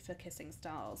code for kissing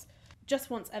Styles. Just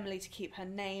wants Emily to keep her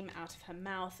name out of her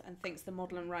mouth and thinks the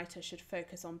model and writer should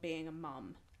focus on being a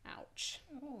mum. Ouch.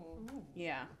 Ooh.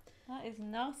 Yeah. That is a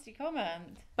nasty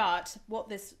comment. But what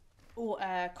this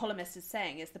columnist is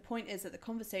saying is the point is that the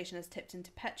conversation has tipped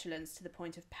into petulance to the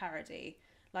point of parody.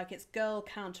 Like its girl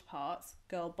counterparts,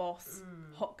 girl boss,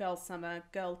 hot girl summer,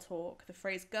 girl talk, the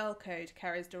phrase girl code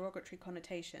carries derogatory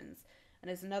connotations and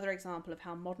is another example of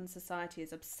how modern society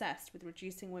is obsessed with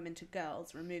reducing women to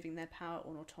girls, removing their power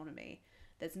or autonomy.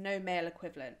 There's no male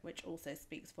equivalent, which also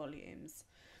speaks volumes.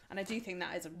 And I do think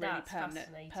that is a really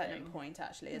pertinent point,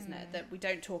 actually, isn't it? That we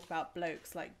don't talk about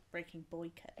blokes like breaking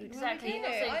boy code. Exactly. I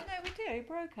know we do,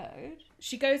 bro code.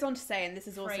 She goes on to say, and this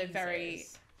is also very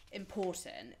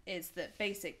important, is that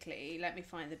basically, let me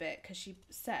find the bit, because she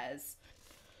says,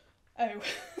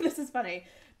 this is funny,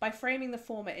 by framing the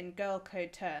former in girl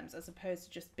code terms as opposed to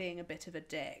just being a bit of a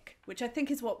dick, which I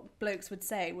think is what blokes would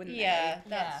say, wouldn't they? Yeah,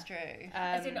 that's true.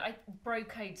 As in, bro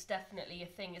code's definitely a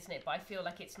thing, isn't it? But I feel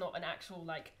like it's not an actual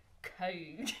like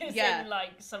code. It's in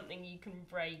like something you can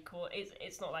break, or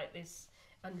it's not like this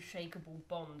unshakable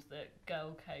bond that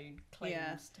girl code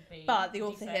claims to be. But the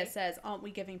author here says, aren't we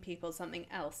giving people something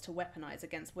else to weaponize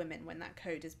against women when that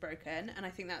code is broken? And I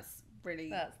think that's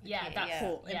really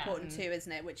important too,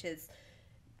 isn't it? Which is,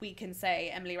 we can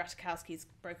say Emily Ratajkowski's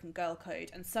broken girl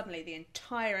code and suddenly the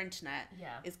entire internet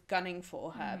is gunning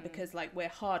for her because like we're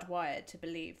hardwired to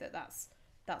believe that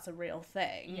that's a real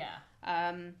thing.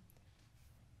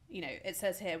 You know, it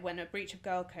says here, when a breach of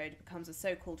girl code becomes a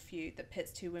so-called feud that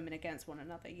pits two women against one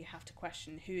another, you have to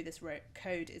question who this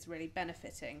code is really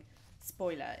benefiting.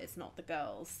 Spoiler, it's not the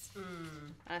girls.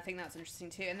 And I think that's interesting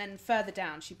too. And then further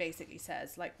down, she basically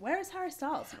says, like, where is Harry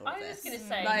Styles in all of this? I was going to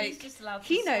say, like, he's just allowed to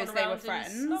he knows they were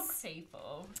friends. Snog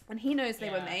people. And he knows they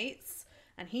were mates.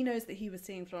 And he knows that he was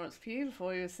seeing Florence Pugh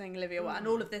before he was seeing Olivia Wilde and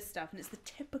all of this stuff. And it's the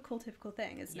typical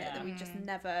thing, isn't it? That we just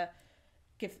never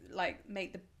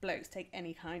make the blokes take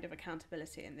any kind of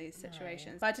accountability in these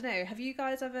situations. But I don't know, have you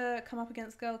guys ever come up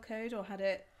against girl code or had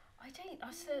it?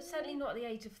 I'm certainly not at the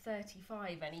age of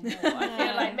 35 anymore. I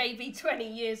feel like maybe 20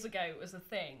 years ago it was a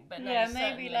thing, but no,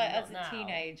 maybe like as a now.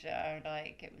 teenager,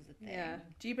 like it was a thing. Yeah.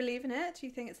 Do you believe in it? Do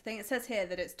you think it's a thing? It says here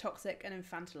that it's toxic and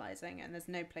infantilizing, and there's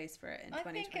no place for it in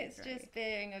 2023. I think it's just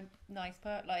being a nice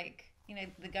person. Like, you know,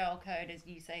 the girl code, as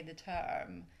you say, the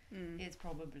term is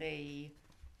probably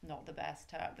not the best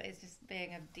term, but it's just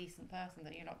being a decent person,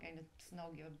 that you're not going to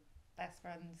snog your best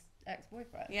friend's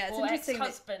ex-boyfriend. Yeah, it's or interesting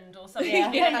ex-husband or something. I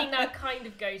think that kind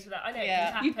of goes with that. I know it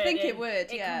can happen. You'd think it would, It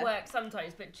can work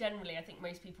sometimes, but generally I think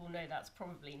most people know that's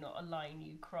probably not a line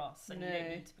you cross, and you don't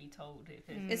need to be told if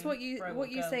it's what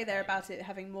you say there about it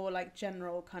having more like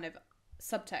general kind of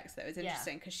subtext that was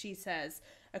interesting, because she says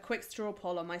a quick straw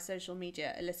poll on my social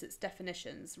media elicits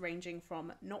definitions ranging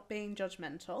from not being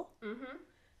judgmental,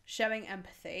 showing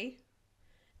empathy,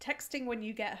 texting when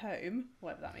you get home,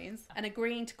 whatever that means, and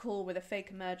agreeing to call with a fake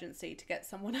emergency to get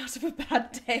someone out of a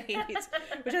bad date,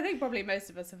 which I think probably most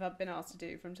of us have been asked to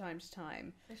do from time to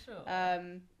time. For sure.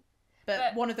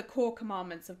 But one of the core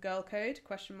commandments of girl code,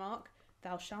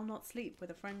 thou shalt not sleep with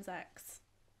a friend's ex.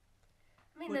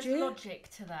 I mean, there's logic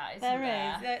to that, isn't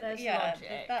there? There's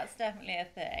logic. That's definitely a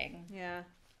thing. Yeah.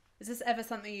 Is this ever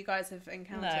something you guys have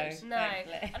encountered? No.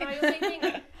 And I also think,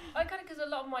 because a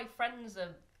lot of my friends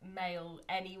are male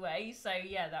anyway, so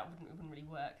that wouldn't really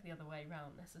work the other way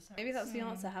around necessarily. Maybe that's the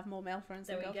answer, have more male friends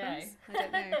than girlfriends. I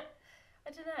don't know.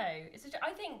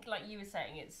 I think, like you were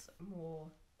saying, it's more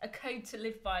a code to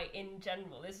live by in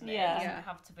general, isn't it? It doesn't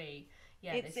have to be.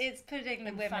 It's putting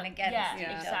the women against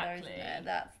each other, isn't it?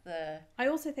 That's the. I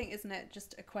also think, isn't it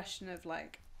just a question of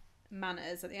like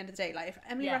manners at the end of the day? Like if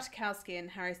Emily Ratajkowski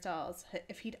and Harry Styles,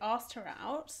 if he'd asked her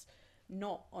out,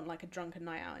 not on like a drunken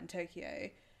night out in Tokyo,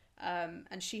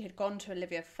 and she had gone to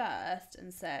Olivia first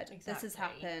and said, this has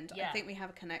happened, I think we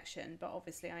have a connection, but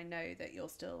obviously I know that you're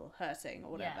still hurting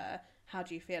or whatever, how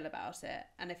do you feel about it?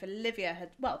 And if Olivia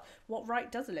had, what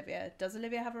right does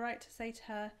Olivia have a right to say to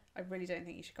her, I really don't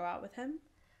think you should go out with him?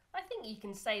 I think you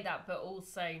can say that, but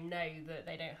also know that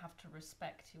they don't have to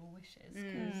respect your wishes.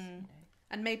 'Cause,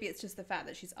 and maybe it's just the fact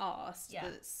that she's asked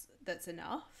that's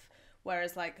enough.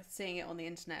 Whereas, like, seeing it on the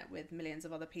internet with millions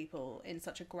of other people in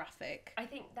such a graphic I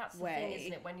think that's the thing,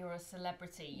 isn't it? When you're a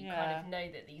celebrity, you kind of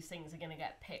know that these things are going to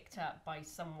get picked up by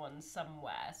someone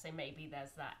somewhere. So maybe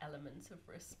there's that element of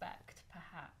respect,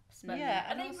 perhaps. But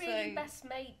are they really best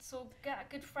mates or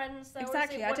good friends, though?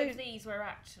 Exactly. Or is it one of these where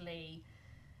actually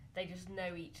they just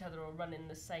know each other or run in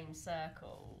the same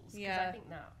circles? Because I think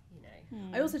that,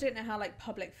 I also don't know how like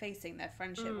public facing their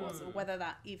friendship was, or whether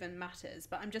that even matters,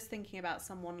 but I'm just thinking about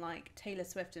someone like Taylor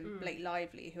Swift and Blake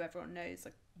Lively, who everyone knows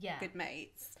are good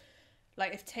mates.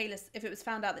 Like if it was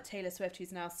found out that Taylor Swift,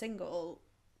 who's now single,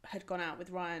 had gone out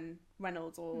with Ryan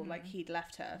Reynolds, or like he'd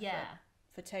left her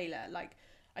for Taylor, like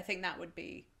I think that would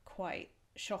be quite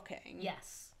shocking.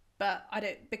 Yes. But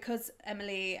because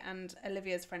Emily and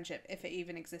Olivia's friendship, if it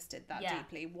even existed that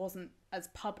deeply, wasn't as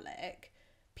public,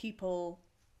 people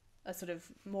are sort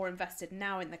of more invested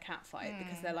now in the cat fight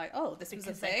because they're like, oh, this was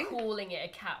a thing. They're calling it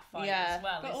a cat fight as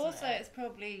well. But also, it's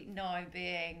probably now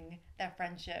being their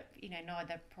friendship. Now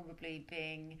they're probably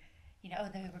being, oh,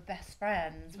 they were best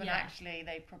friends, when actually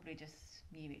they probably just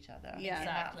knew each other. Yeah,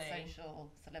 exactly. That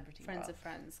social celebrity friends world. of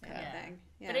friends kind of thing.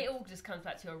 Yeah. But it all just comes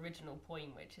back to your original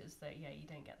point, which is that you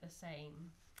don't get the same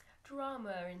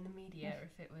drama in the media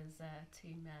if it was two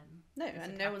men. No,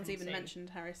 and no one's even mentioned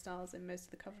Harry Styles in most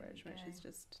of the coverage, which is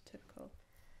just typical.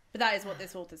 But that is what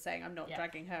this author's saying. I'm not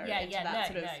dragging her into that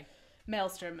sort of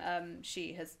maelstrom.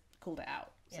 She has called it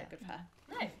out, so good for her.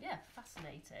 No,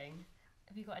 fascinating.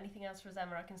 Have you got anything else for us,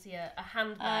 Emma? I can see a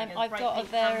handbag. I've got a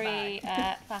very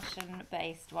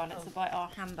fashion-based one. It's about our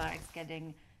handbags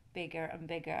getting bigger and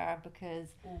bigger, because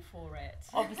all for it.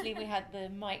 Obviously, we had the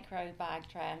micro bag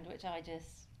trend, which I just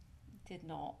did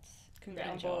not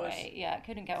enjoy. Yeah,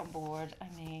 couldn't get on board.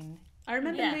 I mean, I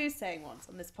remember Lou saying once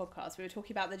on this podcast, we were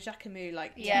talking about the Jacquemus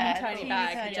tiny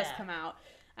bag had just come out,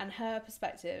 and her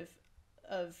perspective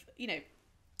of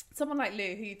someone like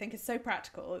Lou, who you think is so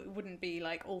practical, wouldn't be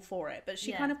like all for it, but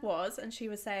she kind of was, and she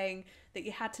was saying that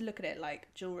you had to look at it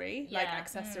like jewelry, like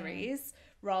accessories,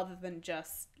 rather than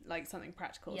just like something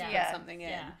practical to put something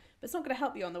in. But it's not going to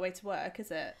help you on the way to work,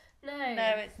 is it? No,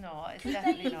 it's not. It's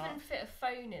definitely not. Can they even fit a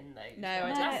phone in those? No, I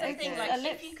don't That's think the thing. so.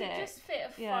 Like, if you could just fit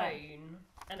a phone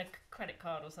and a credit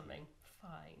card or something,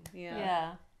 fine.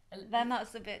 Yeah. Then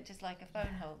that's a bit just like a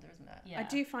phone holder, isn't it? Yeah. I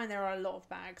do find there are a lot of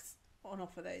bags on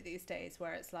offer though these days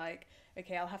where it's like,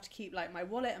 okay, I'll have to keep like my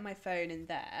wallet and my phone in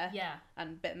there. Yeah.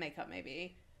 And a bit of makeup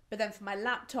maybe. But then for my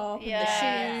laptop and the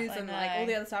shoes and like all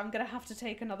the other stuff, I'm going to have to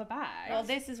take another bag. Well,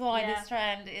 this is why this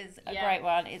trend is a great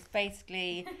one. It's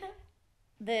basically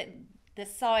the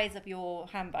size of your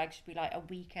handbag should be like a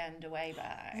weekend away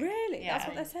bag. Really? Yeah. That's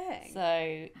what they're saying?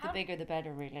 So the bigger the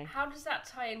better, really. How does that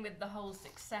tie in with the whole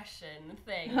Succession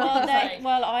thing?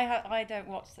 Well, I don't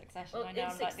watch Succession. Well, I know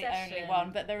I'm like the only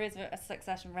one, but there is a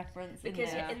Succession reference because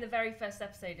in there. in the very first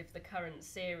episode of the current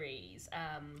series,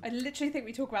 I literally think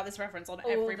we talk about this reference on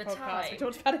every podcast. Time. We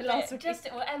talked about it last week.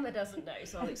 Well, Emma doesn't know,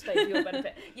 so I'll explain for your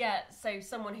benefit. Yeah, so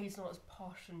someone who's not as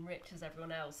posh and rich as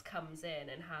everyone else comes in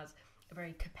and has a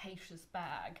very capacious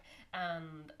bag,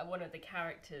 and one of the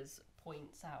characters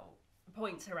points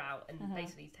her out and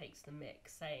basically takes the mick,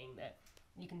 saying that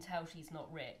you can tell she's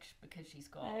not rich because she's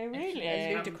got a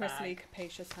ludicrously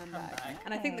capacious handbag.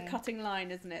 And I think the cutting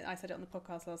line, isn't it? I said it on the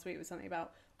podcast last week, was something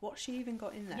about what she even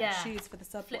got in there. Yeah. Shoes for the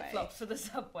subway. Flip-flops for the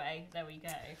subway. There we go.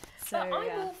 So, but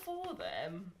I'm all for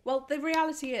them. Well, the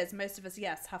reality is most of us,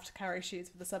 have to carry shoes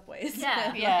for the subways.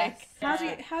 Yeah. Yes.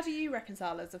 How do you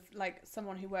reconcile as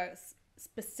someone who works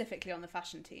specifically on the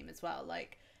fashion team as well?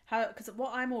 Like, how, because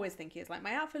what I'm always thinking is like,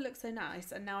 my outfit looks so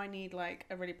nice and now I need like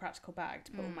a really practical bag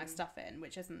to put all my stuff in,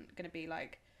 which isn't going to be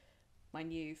like my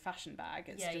new fashion bag.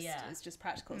 It's just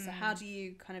practical. So how do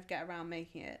you kind of get around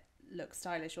making it look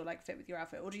stylish or like fit with your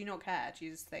outfit, or do you not care? Do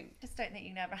you just think? Just don't think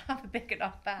you can ever have a big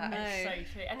enough bag. No. It's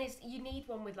so true, and you need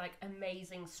one with like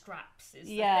amazing straps. Is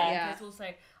the thing. Because also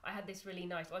I had this really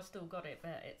nice. Well, I've still got it,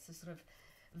 but it's a sort of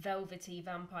velvety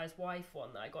vampire's wife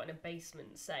one that I got in a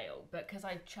basement sale, but because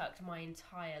I've chucked my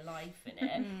entire life in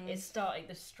it,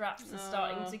 the straps are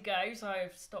starting to go, so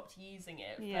I've stopped using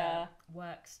it for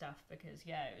work stuff because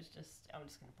it was just, I'm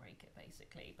just going to break it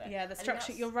basically. But the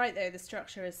structure, you're right though, the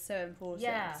structure is so important.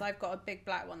 Because I've got a big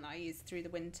black one that I use through the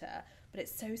winter, but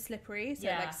it's so slippery, so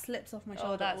it like slips off my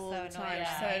shoulder all the time.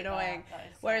 So annoying.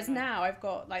 Whereas now I've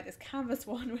got like this canvas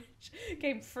one which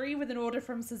came free with an order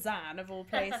from Suzanne of all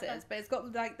places, but it's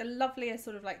got like the loveliest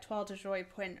sort of like toile de joie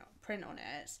print on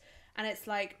it, and it's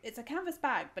like, it's a canvas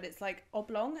bag, but it's like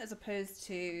oblong as opposed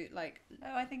to like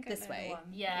I think this way.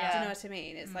 Do you know what I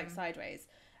mean? It's like sideways,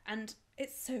 and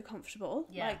it's so comfortable.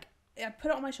 Like, I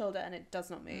put it on my shoulder and it does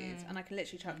not move, and I can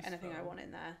literally chuck anything I want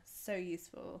in there. So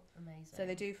useful. Amazing. So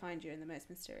they do find you in the most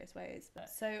mysterious ways.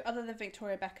 So other than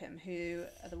Victoria Beckham, who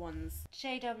are the ones?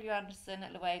 J.W. Anderson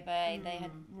at Loewe, they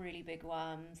had really big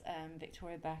ones.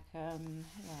 Victoria Beckham,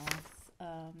 who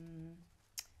else?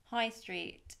 High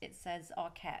Street, it says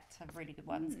Arquette have really good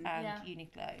ones, and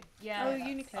Uniqlo. Yeah. Oh,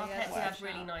 Uniqlo. Arquette have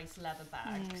really nice leather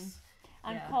bags.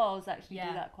 And Cos actually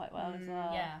do that quite well as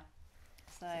well. Yeah.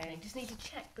 So you just need to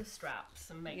check the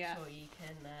straps and make sure you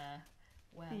can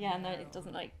wear them. Yeah, no, it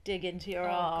doesn't like dig into your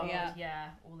arm.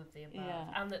 All of the above.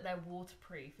 And that they're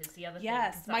waterproof is the other thing.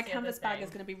 Yes, my canvas bag is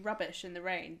going to be rubbish in the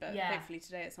rain, but hopefully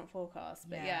today it's not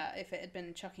forecast. But if it had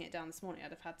been chucking it down this morning,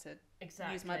 I'd have had to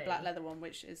use my black leather one,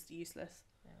 which is useless.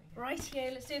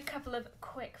 Rightio, let's do a couple of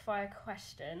quick fire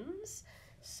questions.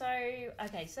 So,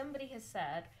 okay, somebody has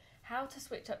said, how to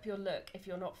switch up your look if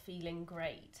you're not feeling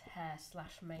great,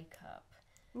 hair/makeup.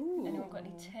 Ooh. Anyone got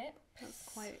any tips? That's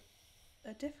quite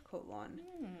a difficult one.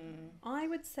 I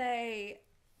would say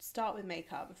start with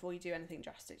makeup before you do anything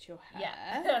drastic to your hair.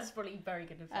 Yeah, that's probably very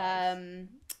good advice.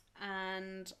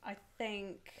 And I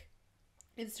think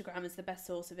Instagram is the best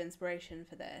source of inspiration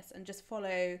for this, and just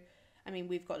follow. I mean,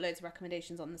 we've got loads of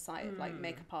recommendations on the site of like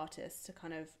makeup artists to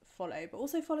kind of follow, but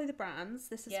also follow the brands.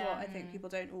 This is what I think people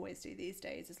don't always do these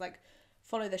days, is like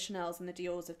follow the Chanels and the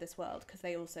Diors of this world, because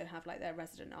they also have like their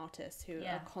resident artists who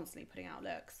are constantly putting out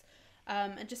looks.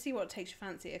 And just see what takes your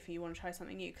fancy if you want to try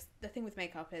something new, because the thing with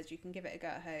makeup is you can give it a go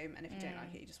at home, and if you don't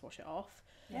like it, you just wash it off.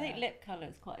 I think lip colour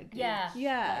is quite a good,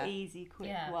 quite easy,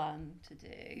 quick one to do.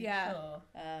 Yeah. Sure.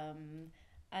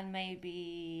 And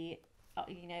maybe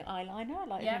eyeliner,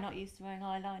 like if you're not used to wearing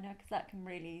eyeliner, because that can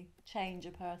really change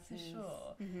a person's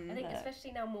I think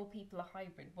especially now more people are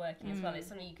hybrid working as well, it's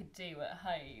something you could do at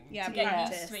home to practice. get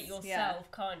used to it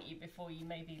yourself, can't you, before you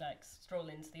maybe like stroll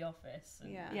into the office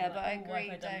and but I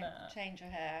agree, don't change your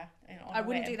hair on I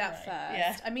wouldn't do that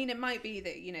first. I mean, it might be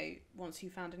that once you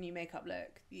found a new makeup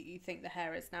look, you think the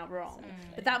hair is now wrong,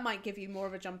 but that might give you more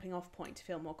of a jumping off point to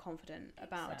feel more confident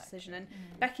about a decision. And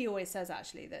Becky always says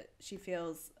actually that she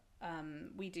feels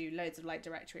we do loads of like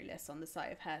directory lists on the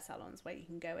site of hair salons where you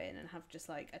can go in and have just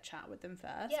like a chat with them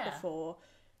first before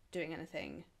doing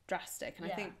anything drastic.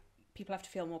 And I think people have to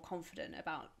feel more confident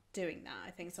about doing that.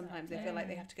 I think sometimes they feel like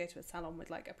they have to go to a salon with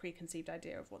like a preconceived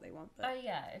idea of what they want, but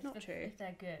if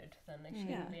they're good, then they should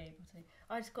be able to.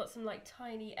 I just got some like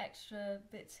tiny extra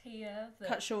bits here that,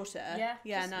 cut shorter.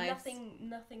 Nice.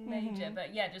 Nothing major,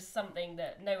 but just something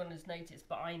that no one has noticed,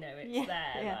 but I know it's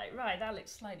there. Like, right, that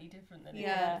looks slightly different than it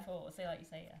was before. So like you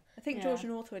say, I think George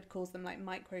Northwood calls them like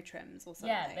micro trims or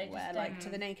something, where like to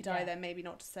the naked eye they're maybe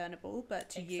not discernible, but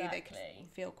to you they can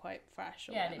feel quite fresh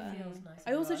or whatever. And it feels nice.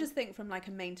 I also just think from like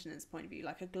a maintenance point of view,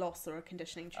 like a gloss or a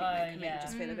conditioning treatment can make you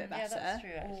just feel a bit better. Yeah, that's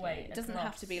true, actually. It doesn't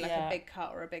have to be like a big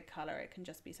cut or a big colour. It can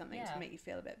just be something to make you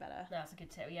feel a bit better. That's a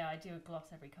good tip. I do a gloss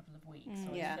every couple of weeks.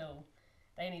 So I still,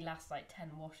 they only last like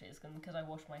 10 washes, and because I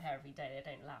wash my hair every day,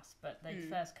 they don't last. But the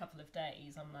first couple of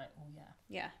days, I'm like,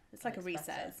 it's like a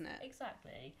reset, isn't it?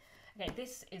 Exactly. Okay,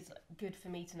 this is good for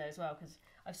me to know as well, because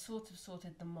I've sort of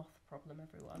sorted the moth problem,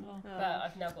 everyone. But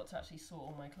I've now got to actually sort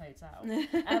all my clothes out.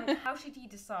 How should you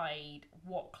decide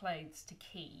what clothes to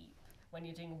keep when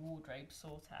you're doing a wardrobe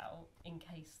sort out in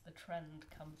case the trend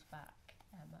comes back?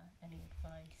 Emma, any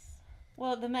advice?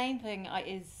 Well, the main thing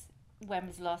is, when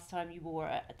was the last time you wore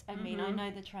it? I mean, I know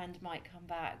the trend might come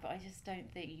back, but I just don't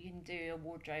think you can do a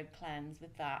wardrobe cleanse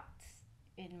with that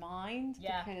in mind,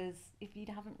 because if you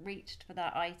haven't reached for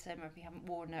that item, or if you haven't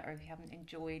worn it, or if you haven't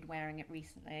enjoyed wearing it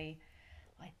recently,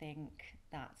 I think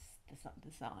that's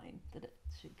the sign that it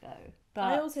should go. But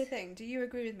I also think, do you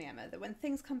agree with me, Emma, that when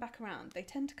things come back around, they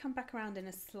tend to come back around in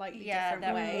a slightly different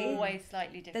way? Yeah, always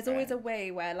slightly different. There's always a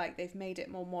way where like they've made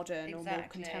it more modern or more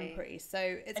contemporary, so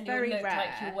it's very rare. Like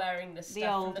you're wearing the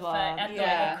stuff old from the one, and like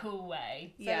a cool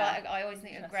way. So like, I always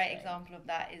think a great example of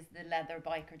that is the leather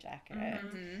biker jacket.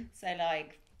 So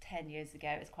like 10 years ago,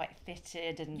 it was quite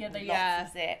fitted and lots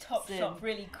of zips. Top shop,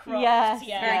 really cropped.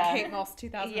 Very Kate Moss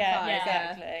 2005.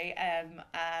 Exactly.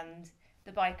 And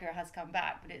the biker has come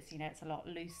back, but it's it's a lot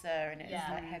looser and it's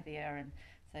like heavier, and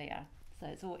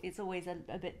so it's always a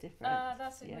bit different.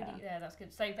 That's that's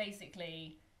good. So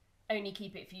basically, only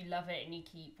keep it if you love it and you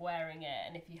keep wearing it,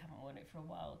 and if you haven't worn it for a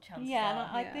while, chances are.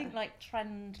 I think like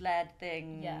trend-led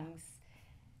things.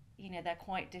 They're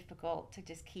quite difficult to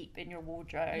just keep in your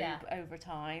wardrobe over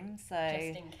time. So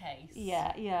just in case.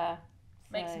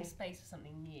 Make some space for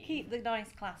something new. Keep the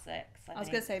nice classics. I was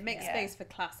going to say, make space for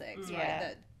classics, right?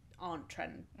 That aren't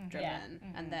trend driven,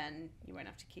 and then you won't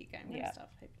have to keep going with stuff,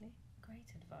 hopefully.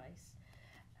 Great advice.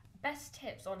 Best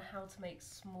tips on how to make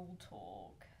small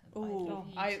talk.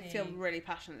 I feel really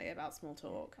passionately about small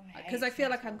talk, because I feel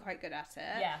like I'm quite good at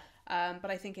it. But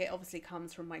I think it obviously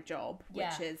comes from my job,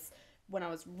 which is when I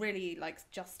was really like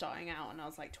just starting out, and I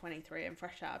was like 23 and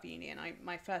fresh out of uni, and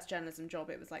my first journalism job,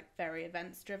 it was like very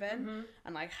events driven,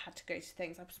 and I had to go to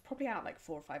things. I was probably out like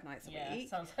 4 or 5 nights a week.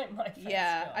 Sounds like my first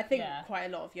job. I think quite a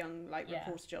lot of young like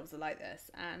reporter jobs are like this,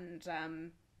 and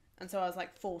so I was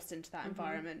like forced into that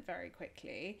environment very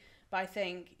quickly. But I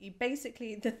think you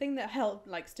basically, the thing that helped,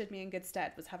 like stood me in good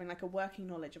stead, was having like a working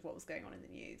knowledge of what was going on in the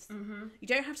news. You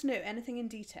don't have to know anything in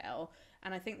detail,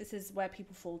 and I think this is where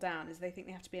people fall down, is they think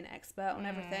they have to be an expert on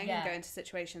everything and go into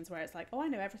situations where it's like, oh, I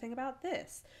know everything about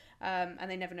this, and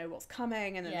they never know what's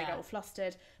coming, and then they get all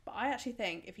flustered. But I actually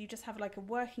think if you just have like a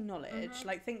working knowledge,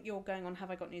 like think you're going on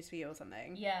Have I Got News For You or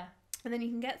something, and then you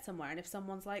can get somewhere, and if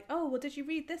someone's like, oh, well, did you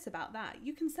read this about that?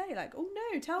 You can say like, oh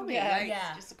no, tell me.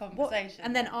 It's just a conversation.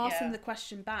 And then ask them the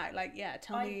question back, like,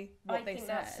 tell me what they said.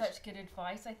 I think that's such good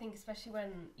advice. I think especially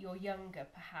when you're younger,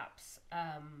 perhaps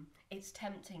it's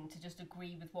tempting to just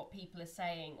agree with what people are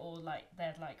saying, or like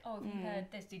they're like, oh, have you heard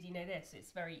this? Did you know this? It's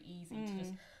very easy to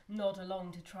just nod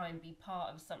along to try and be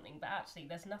part of something, but actually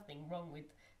there's nothing wrong with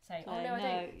saying, oh no, I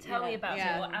don't, tell me about it,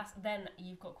 or ask. Then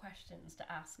you've got questions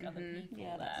to ask other people.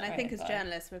 And I think as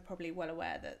journalists, we're probably well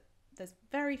aware that there's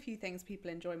very few things people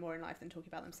enjoy more in life than talking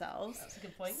about themselves. That's a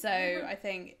good point. So I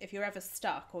think if you're ever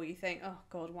stuck, or you think, oh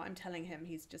God, what I'm telling him,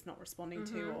 he's just not responding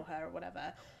to, or her, or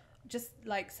whatever, just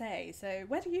like say, so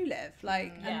where do you live?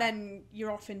 Like, and then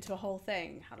you're off into a whole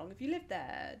thing. How long have you lived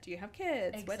there? Do you have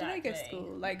kids? Where do they go to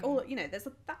school? Like, all, there's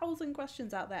 1,000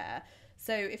 questions out there.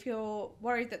 So if you're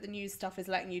worried that the news stuff is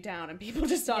letting you down and people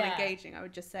just aren't engaging, I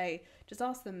would just say, just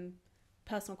ask them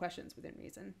personal questions within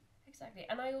reason. Exactly.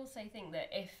 And I also think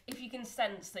that if you can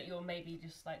sense that you're maybe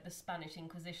just like the Spanish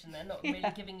Inquisition, they're not really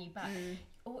giving you back,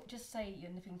 or just say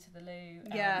you're nipping to the loo,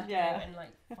 and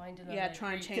like find another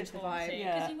try and change the vibe,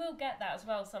 because you will get that as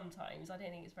well sometimes. I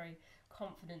don't think it's very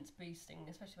confidence boosting,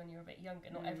 especially when you're a bit younger.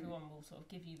 Not everyone will sort of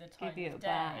give you the time of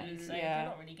day, so if you're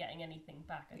not really getting anything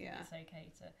back, I think it's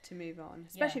okay to move on,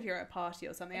 especially if you're at a party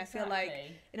or something. I feel like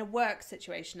in a work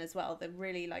situation as well, the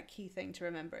really like key thing to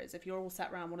remember is if you're all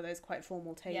sat around one of those quite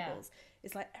formal tables,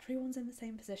 it's like everyone's in the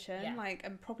same position, like,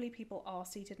 and probably people are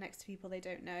seated next to people they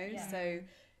don't know, so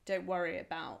don't worry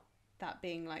about that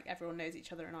being like everyone knows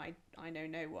each other and I know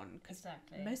no one, because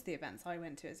most of the events I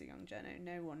went to as a young journo,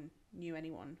 no one knew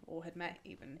anyone or had met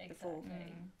even before.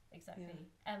 Exactly.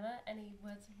 Emma, any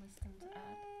words of wisdom to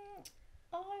add?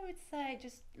 I would say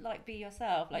just like be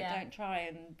yourself, like don't try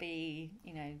and be,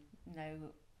 know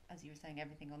as you were saying,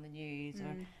 everything on the news,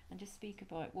 and just speak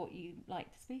about what you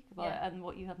like to speak about and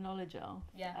what you have knowledge of,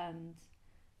 and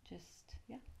just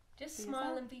smile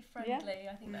yourself. And be friendly.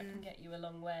 I think that can get you a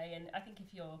long way, and I think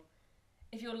if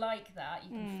you're like that, you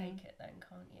can fake it then,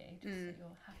 can't you? Just so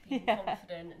you're happy and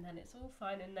confident, and then it's all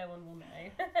fine and no one will know.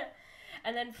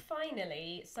 And then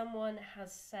finally, someone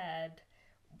has said,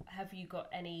 have you got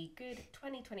any good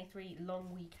 2023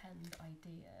 long weekend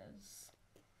ideas?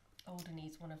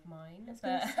 Alderney's one of mine. That's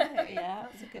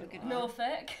a good one.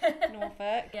 Norfolk.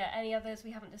 Yeah, any others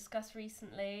we haven't discussed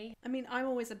recently? I mean, I'm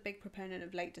always a big proponent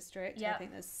of Lake District. I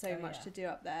think there's so much to do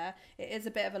up there. It is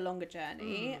a bit of a longer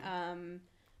journey.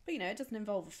 But it doesn't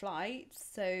involve a flight,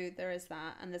 so there is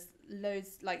that, and there's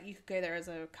loads, like you could go there as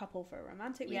a couple for a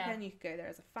romantic weekend, you could go there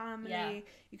as a family,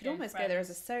 you could almost go there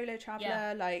as a solo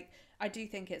traveller. Like, I do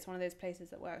think it's one of those places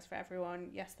that works for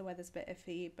everyone. Yes, the weather's a bit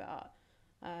iffy, but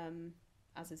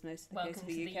as is most of the case of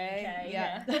the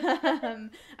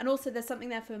UK. And also there's something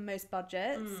there for most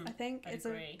budgets. I think it's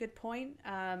a good point.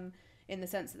 In the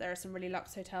sense that there are some really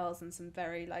luxe hotels and some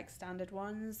very like standard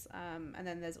ones, and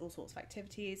then there's all sorts of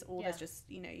activities, or there's just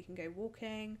you can go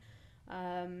walking.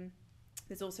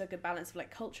 There's also a good balance of like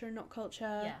culture and not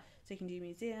culture, so you can do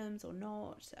museums or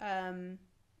not, and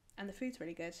the food's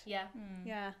really good. I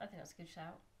think that's a good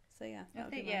shout. So I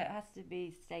think it has to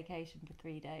be staycation for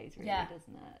 3 days, really,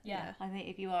 doesn't it? I think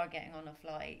if you are getting on a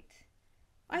flight,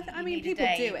 I mean, people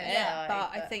do it,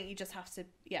 but I think you just have to,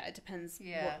 it depends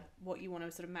what you want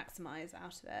to sort of maximise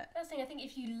out of it. That's the thing, I think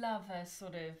if you love a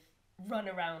sort of run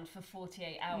around for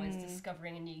 48 hours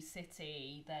discovering a new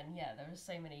city, then there are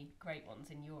so many great ones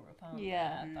in Europe, aren't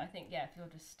there? But I think, if you're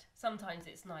just, sometimes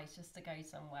it's nice just to go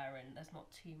somewhere and there's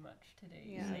not too much to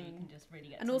do, so you can just really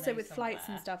get and to also know with somewhere. flights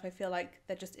and stuff, I feel like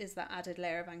there just is that added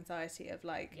layer of anxiety of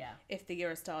like, if the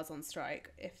Eurostar's on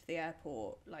strike, if the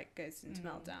airport like goes into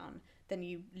meltdown, then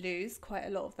you lose quite a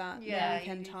lot of that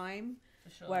weekend time. For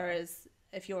sure. Whereas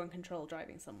if you're in control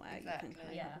driving somewhere, you can kind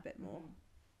of have a bit more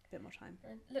time.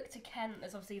 And look to Kent.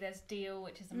 There's Deal,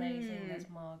 which is amazing. There's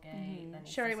Margate. Then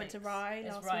Sherry went to Rye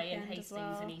last weekend and Hastings as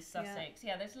well. and East Sussex.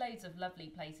 There's loads of lovely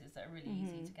places that are really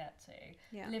easy to get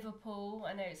to. Liverpool,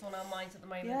 I know it's on our minds at the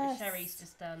moment, but Sherry's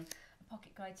just done a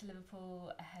pocket guide to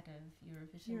Liverpool ahead of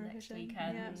Eurovision next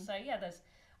weekend. So there's,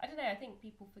 I don't know, I think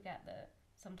people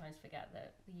sometimes forget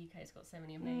that the UK's got so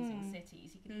many amazing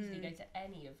cities. You could easily go to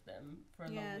any of them for a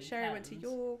long weekend. Sherry went to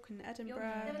York and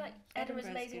Edinburgh. Edinburgh's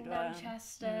amazing.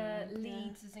 Manchester,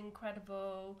 Leeds is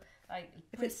incredible. Like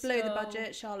if it's below the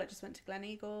budget, Charlotte just went to Glen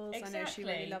Eagles. Exactly. I know she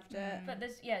really loved it. But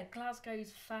there's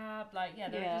Glasgow's fab. Like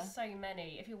there are just so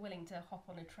many. If you're willing to hop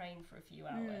on a train for a few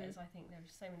hours, I think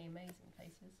there's so many amazing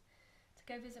places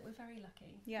to go visit. We're very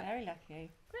lucky. Very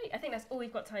lucky. Great. I think that's all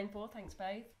we've got time for. Thanks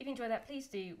both. If you enjoyed that, please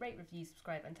do rate, review,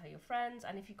 subscribe and tell your friends.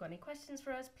 And if you've got any questions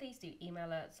for us, please do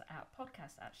email us at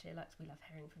podcast@sheerluxe. We love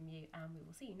hearing from you, and we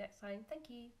will see you next time. Thank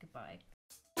you. Goodbye.